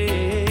the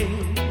rain.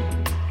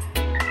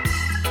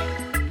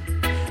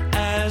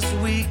 As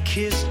we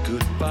kissed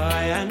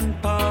goodbye and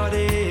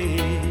parted,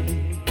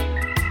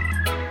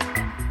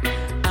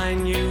 I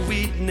knew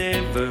we'd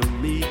never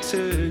meet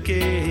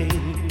again.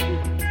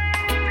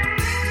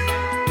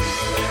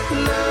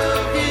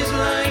 Love is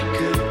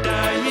like a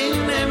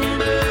dying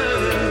ember,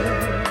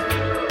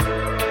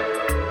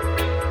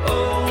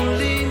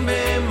 only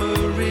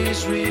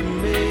memories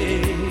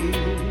remain.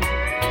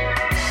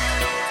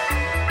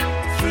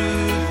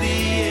 Through the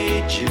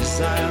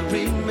ages I'll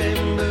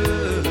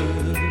remember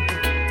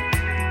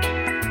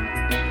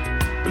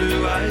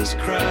blue eyes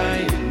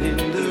crying in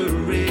the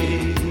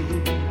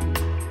rain.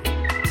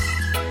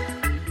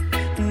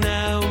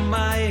 Now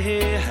my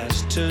hair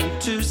has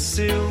turned to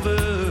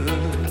silver,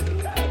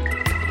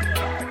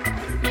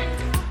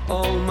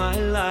 all my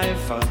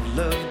life I've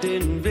loved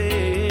in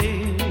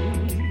vain.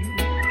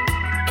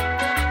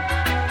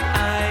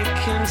 I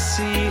can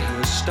see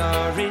her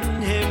star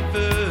in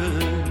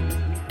heaven,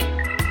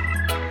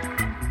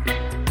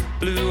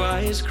 blue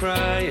eyes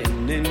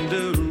crying in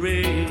the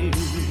rain.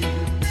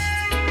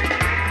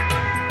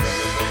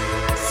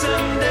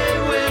 Someday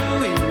when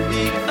we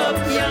meet up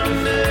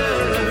yonder,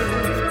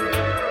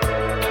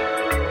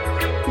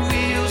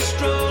 we'll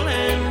stroll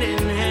hand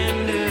in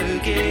hand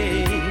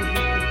again,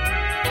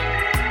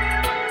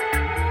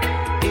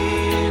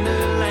 in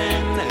a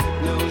land that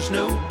knows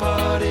no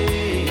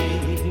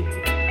parting,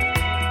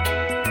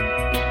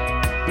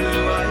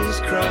 blue eyes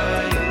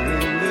crying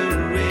in the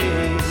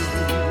rain.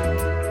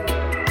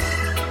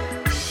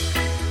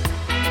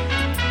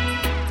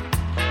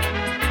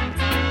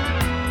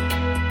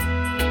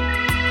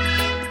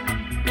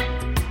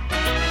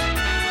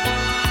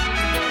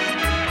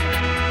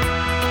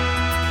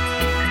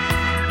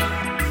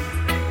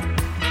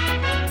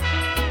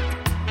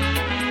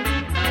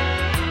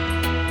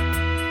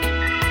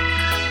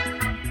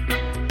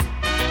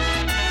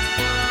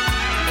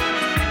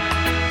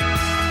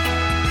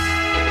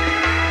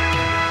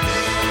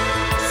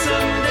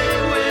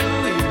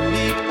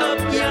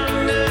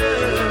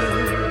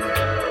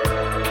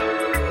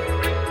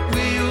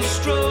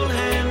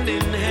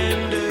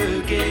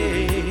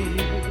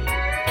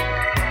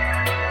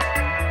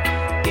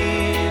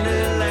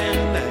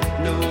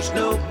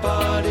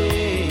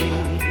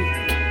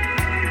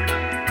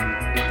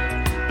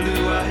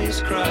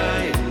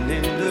 Crying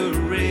in the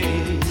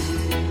rain,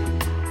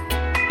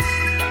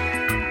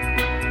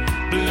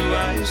 blue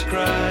eyes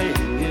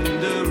crying in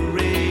the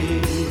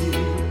rain,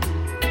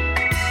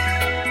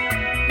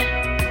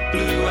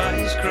 blue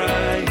eyes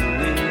crying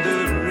in the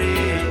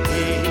rain.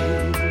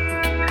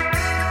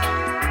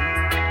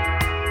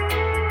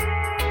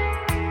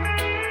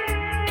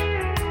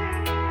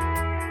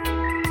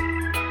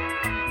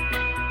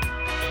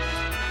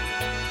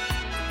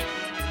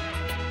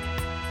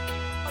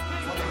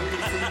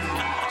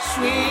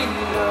 Sweet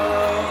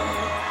love,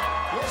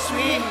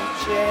 sweet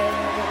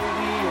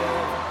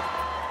chariot,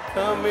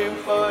 coming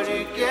for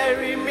to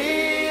carry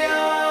me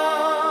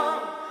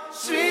on.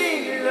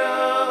 Sweet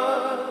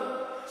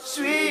love,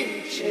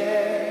 sweet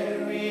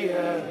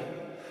chariot,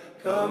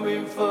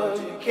 coming for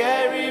to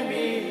carry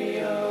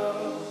me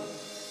on.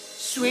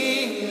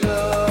 Sweet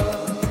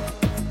love,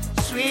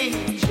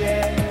 sweet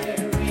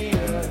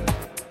chariot,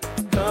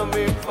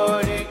 coming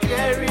for to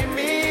carry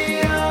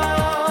me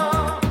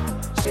on.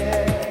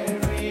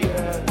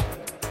 Chariot,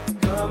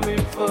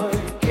 coming for to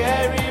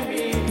carry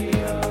me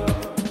on.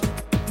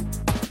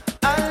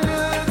 I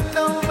look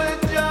over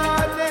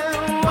Jordan,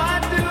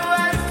 what do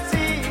I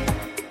see?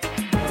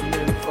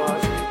 Coming for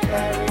to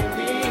carry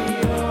me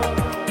on.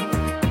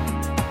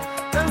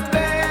 The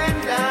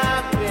band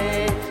of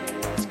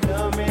angels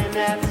coming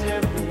after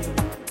me,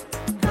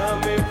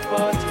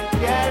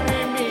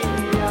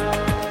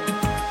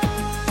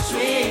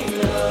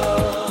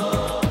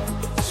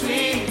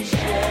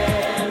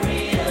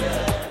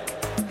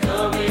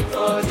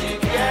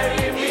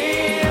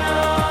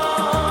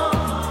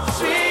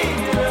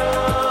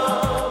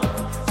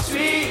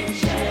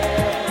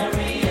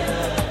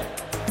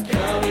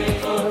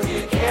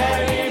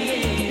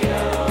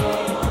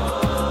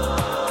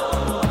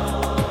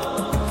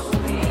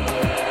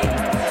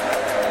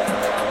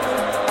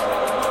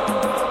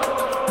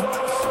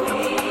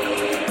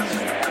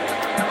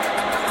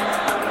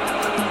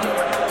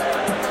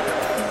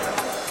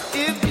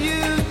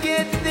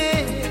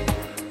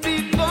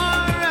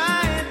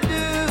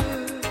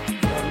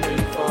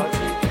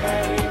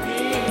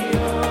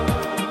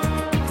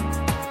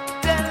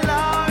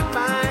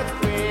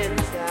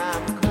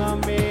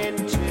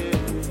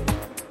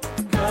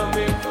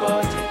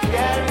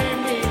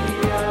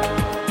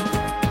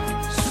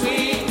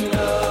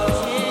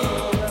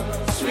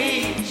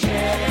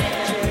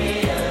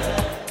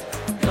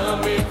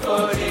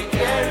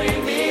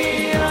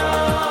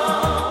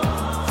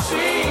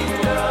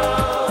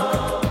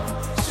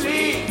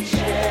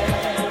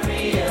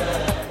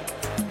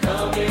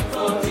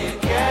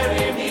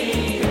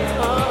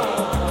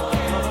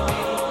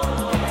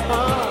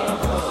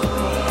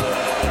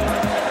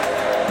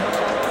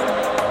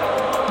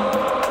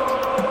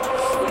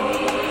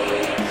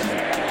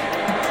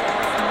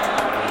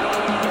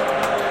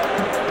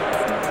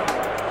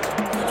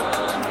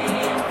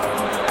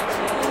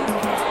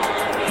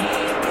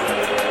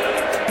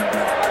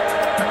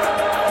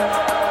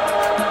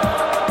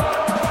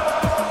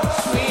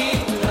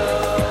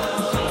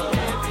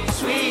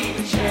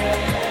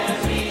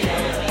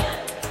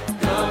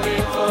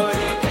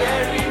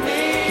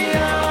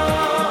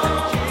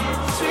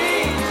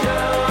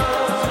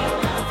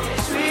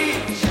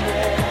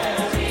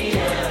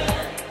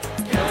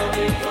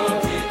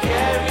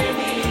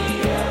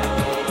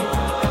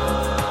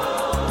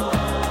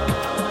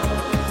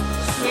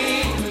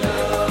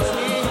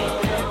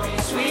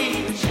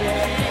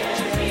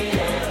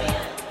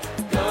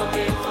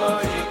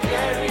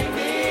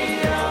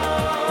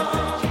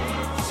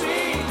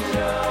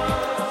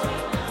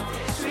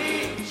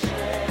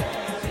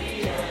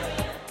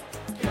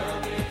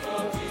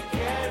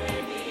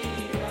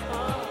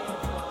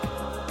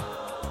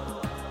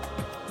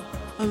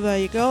 there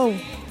you go.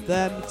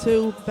 They're the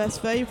two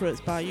best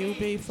favourites by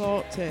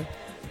UB40.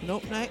 And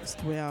up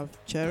next we have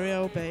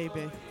Cheerio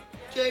Baby.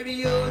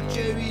 Cheerio,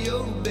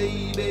 cheerio,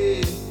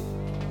 baby.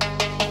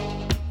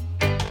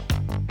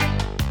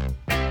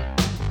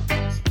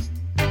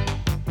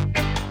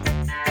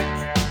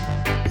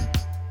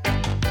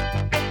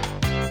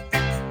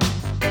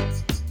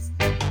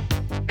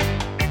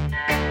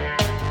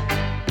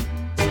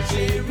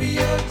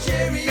 Cheerio,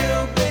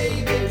 cheerio,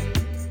 baby.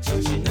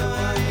 Don't you know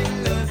I'm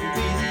in love with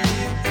you?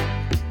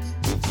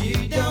 If you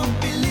don't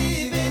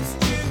believe it's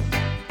true,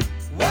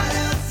 what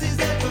else is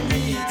there for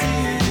me to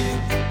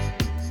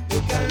do?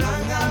 Look how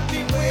long I've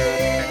been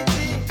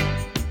waiting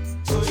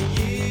for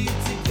you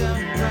to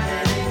come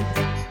running.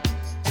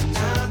 And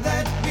now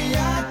that we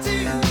are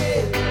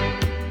together,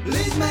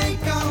 please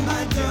make all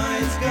my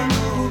joys come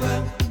over.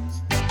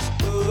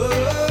 Oh,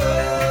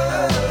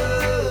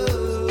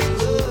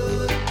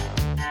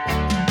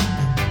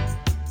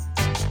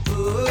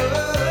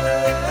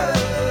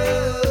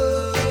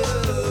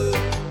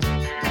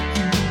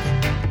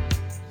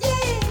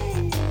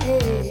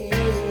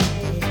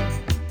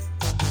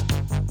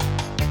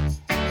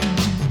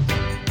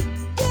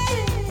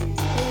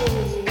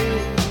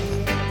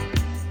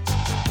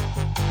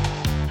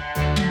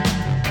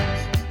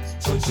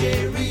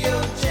 cheerio,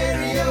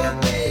 cheerio,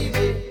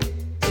 baby.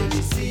 Don't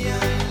you see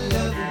I'm in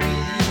love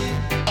with you?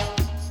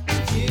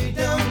 If you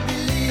don't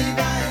believe I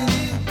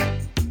do,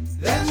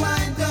 then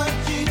why don't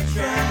you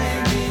try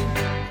me?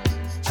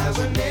 I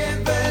will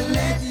never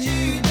let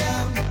you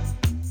down.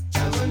 I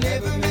will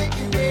never make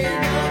you wait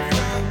no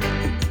frown.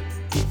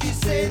 If you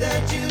say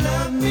that you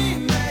love me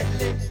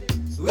madly,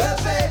 well,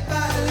 babe,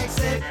 I'll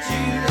accept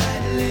you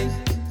gladly.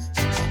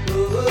 Oh,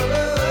 oh,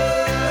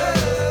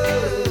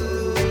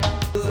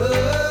 oh.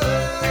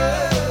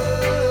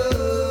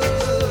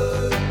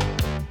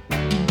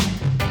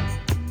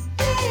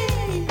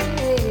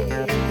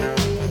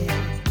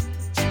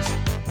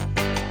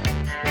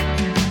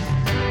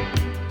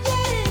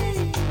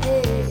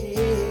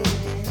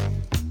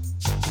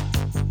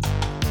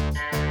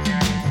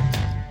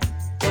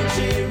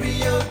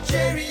 Cheerio,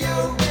 cheerio,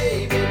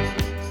 baby.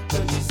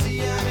 Don't you see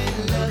I'm in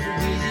love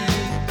with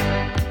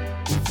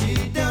you? If you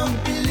don't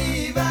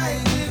believe I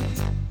do,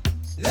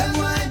 then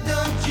why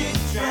don't you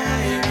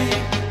try me?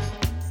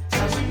 I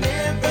will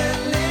never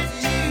let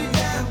you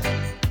down.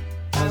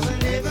 I will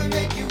never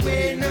make you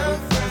wait no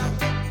frown.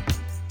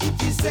 If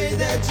you say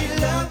that you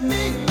love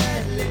me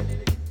madly,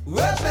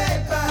 well,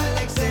 babe, I'll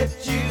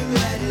accept you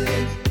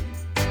gladly.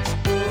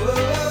 Oh,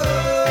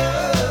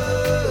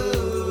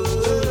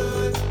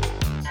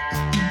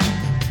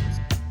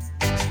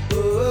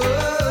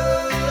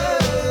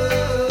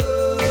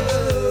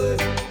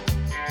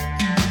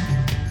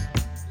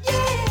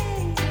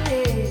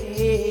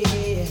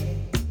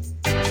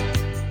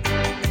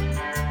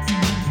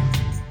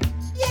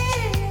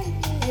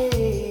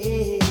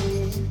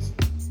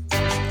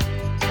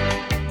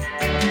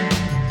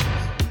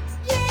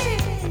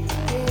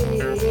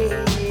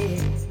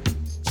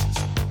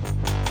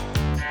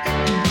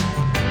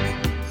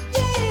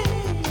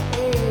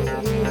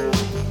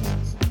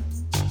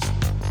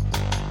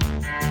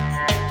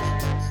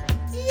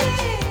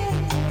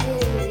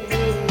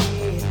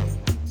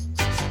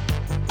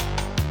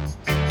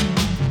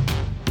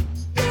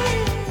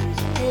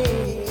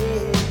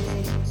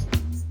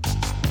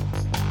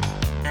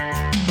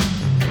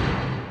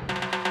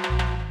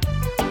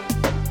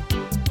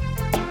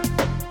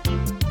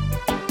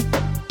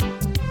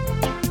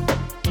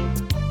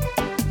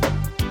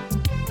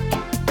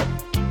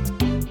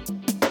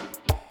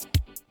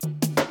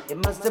 you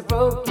must have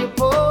broke your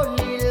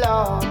poorly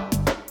law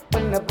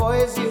when the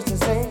boys used to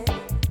say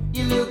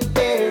you look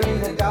better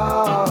in the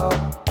dark.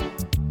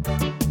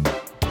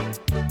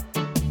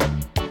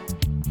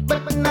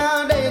 But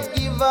now they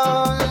give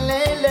all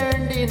they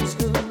learned in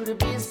school to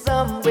be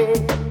somewhere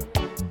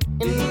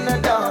in the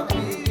dark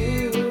with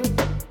you.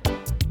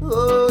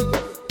 Oh,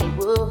 yes, you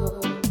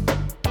would.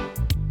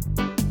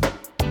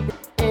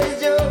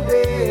 It's your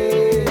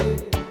way.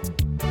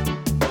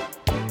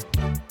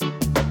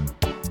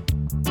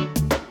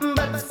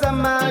 But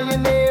somehow you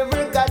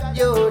never got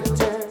your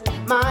turn.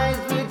 My eyes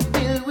would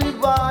fill with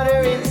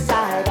water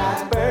inside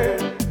I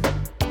burn.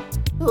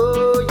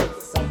 Oh,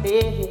 yes, I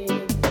did.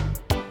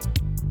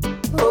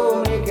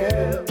 Oh, my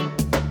girl,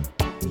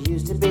 you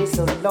used to be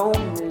so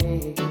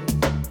lonely.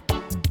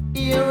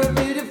 You're a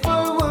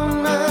beautiful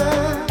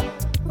woman.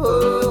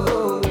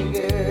 Oh, my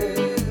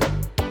girl.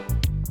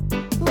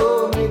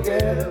 Oh, my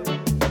girl,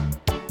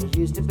 you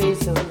used to be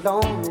so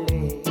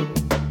lonely.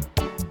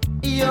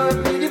 You're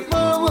a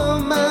beautiful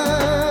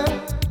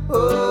woman.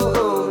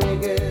 Oh, my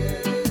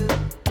girl.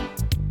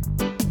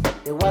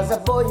 There was a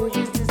boy who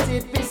used to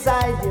sit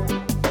beside you.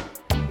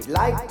 He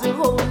liked to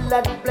hold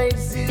that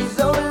places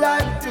all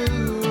I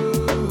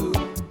do.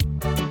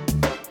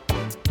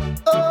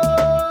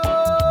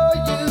 Oh,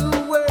 you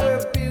were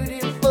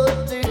beautiful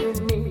to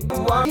me.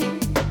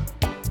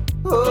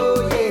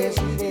 Oh, yes,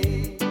 you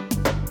did.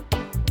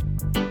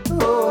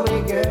 Oh, my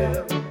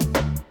girl,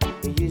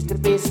 you used to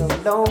be so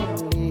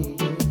lonely.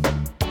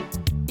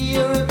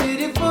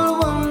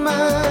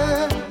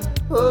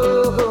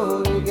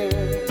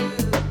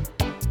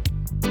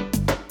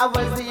 I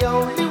was the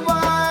only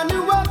one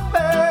who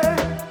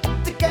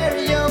offered to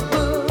carry your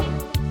book.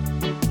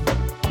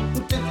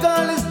 Took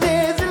all his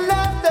tears and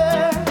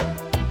laughter,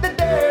 the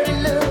dirty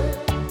look.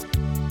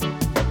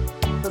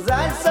 'Cause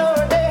I saw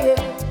there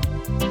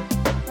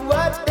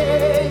what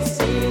they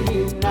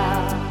see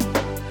now.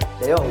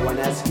 They all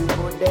wanna ask you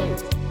for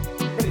dates.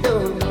 They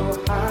don't know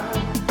how.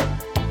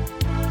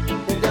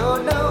 They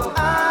don't know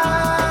how.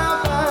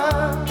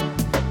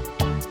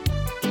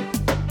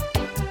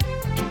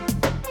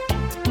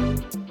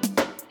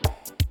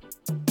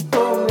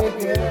 Oh, my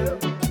girl,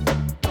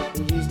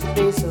 you used to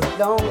be so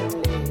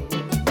lonely.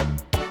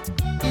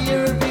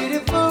 You're a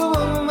beautiful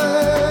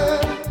woman.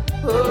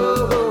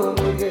 Oh,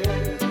 my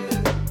girl.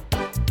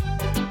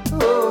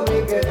 Oh, my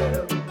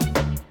girl,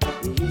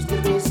 you used to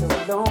be so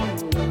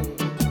lonely.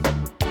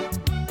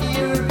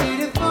 You're a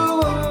beautiful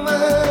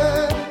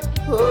woman.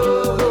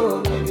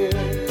 Oh, my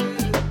girl.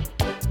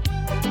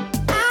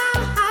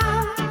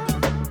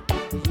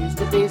 You used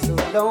to be so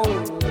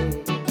lonely.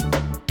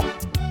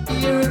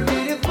 You're a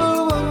beautiful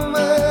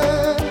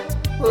woman.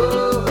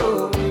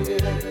 Oh, my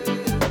girl.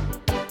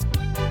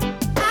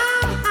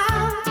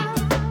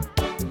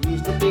 You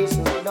used to be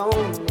so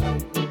lonely.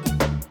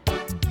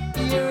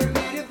 You're a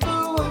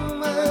beautiful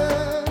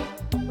woman.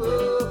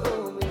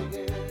 Oh, my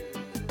girl.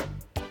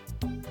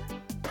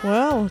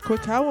 Well, a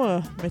quick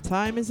hour. My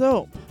time is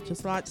up.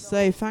 Just like to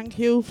say thank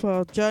you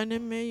for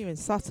joining me in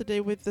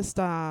Saturday with the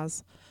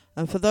Stars.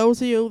 And for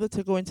those of you that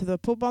are going to the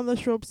pub on the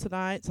Shrubs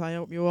tonight, I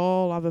hope you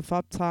all have a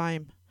fab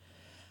time.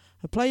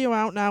 I'll play you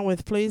out now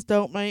with Please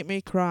Don't Make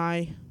Me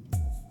Cry.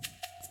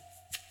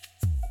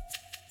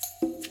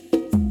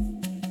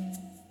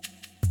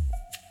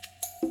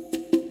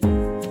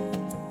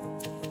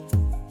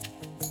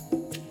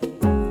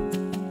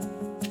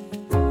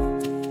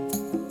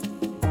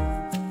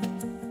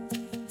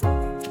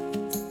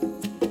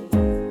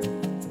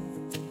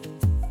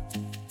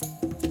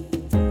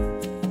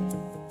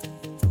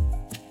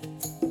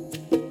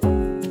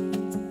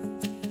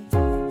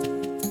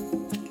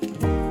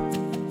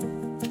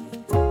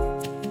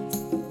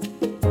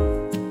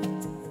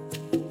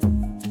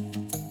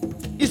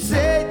 You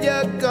said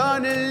you're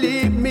gonna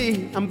leave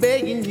me, I'm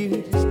begging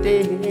you to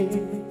stay.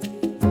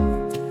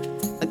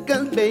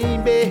 'Cause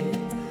baby,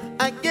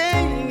 I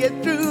can't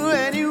get through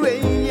anyway,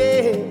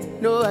 yeah.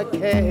 No, I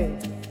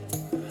can't.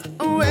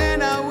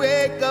 When I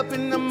wake up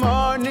in the morning,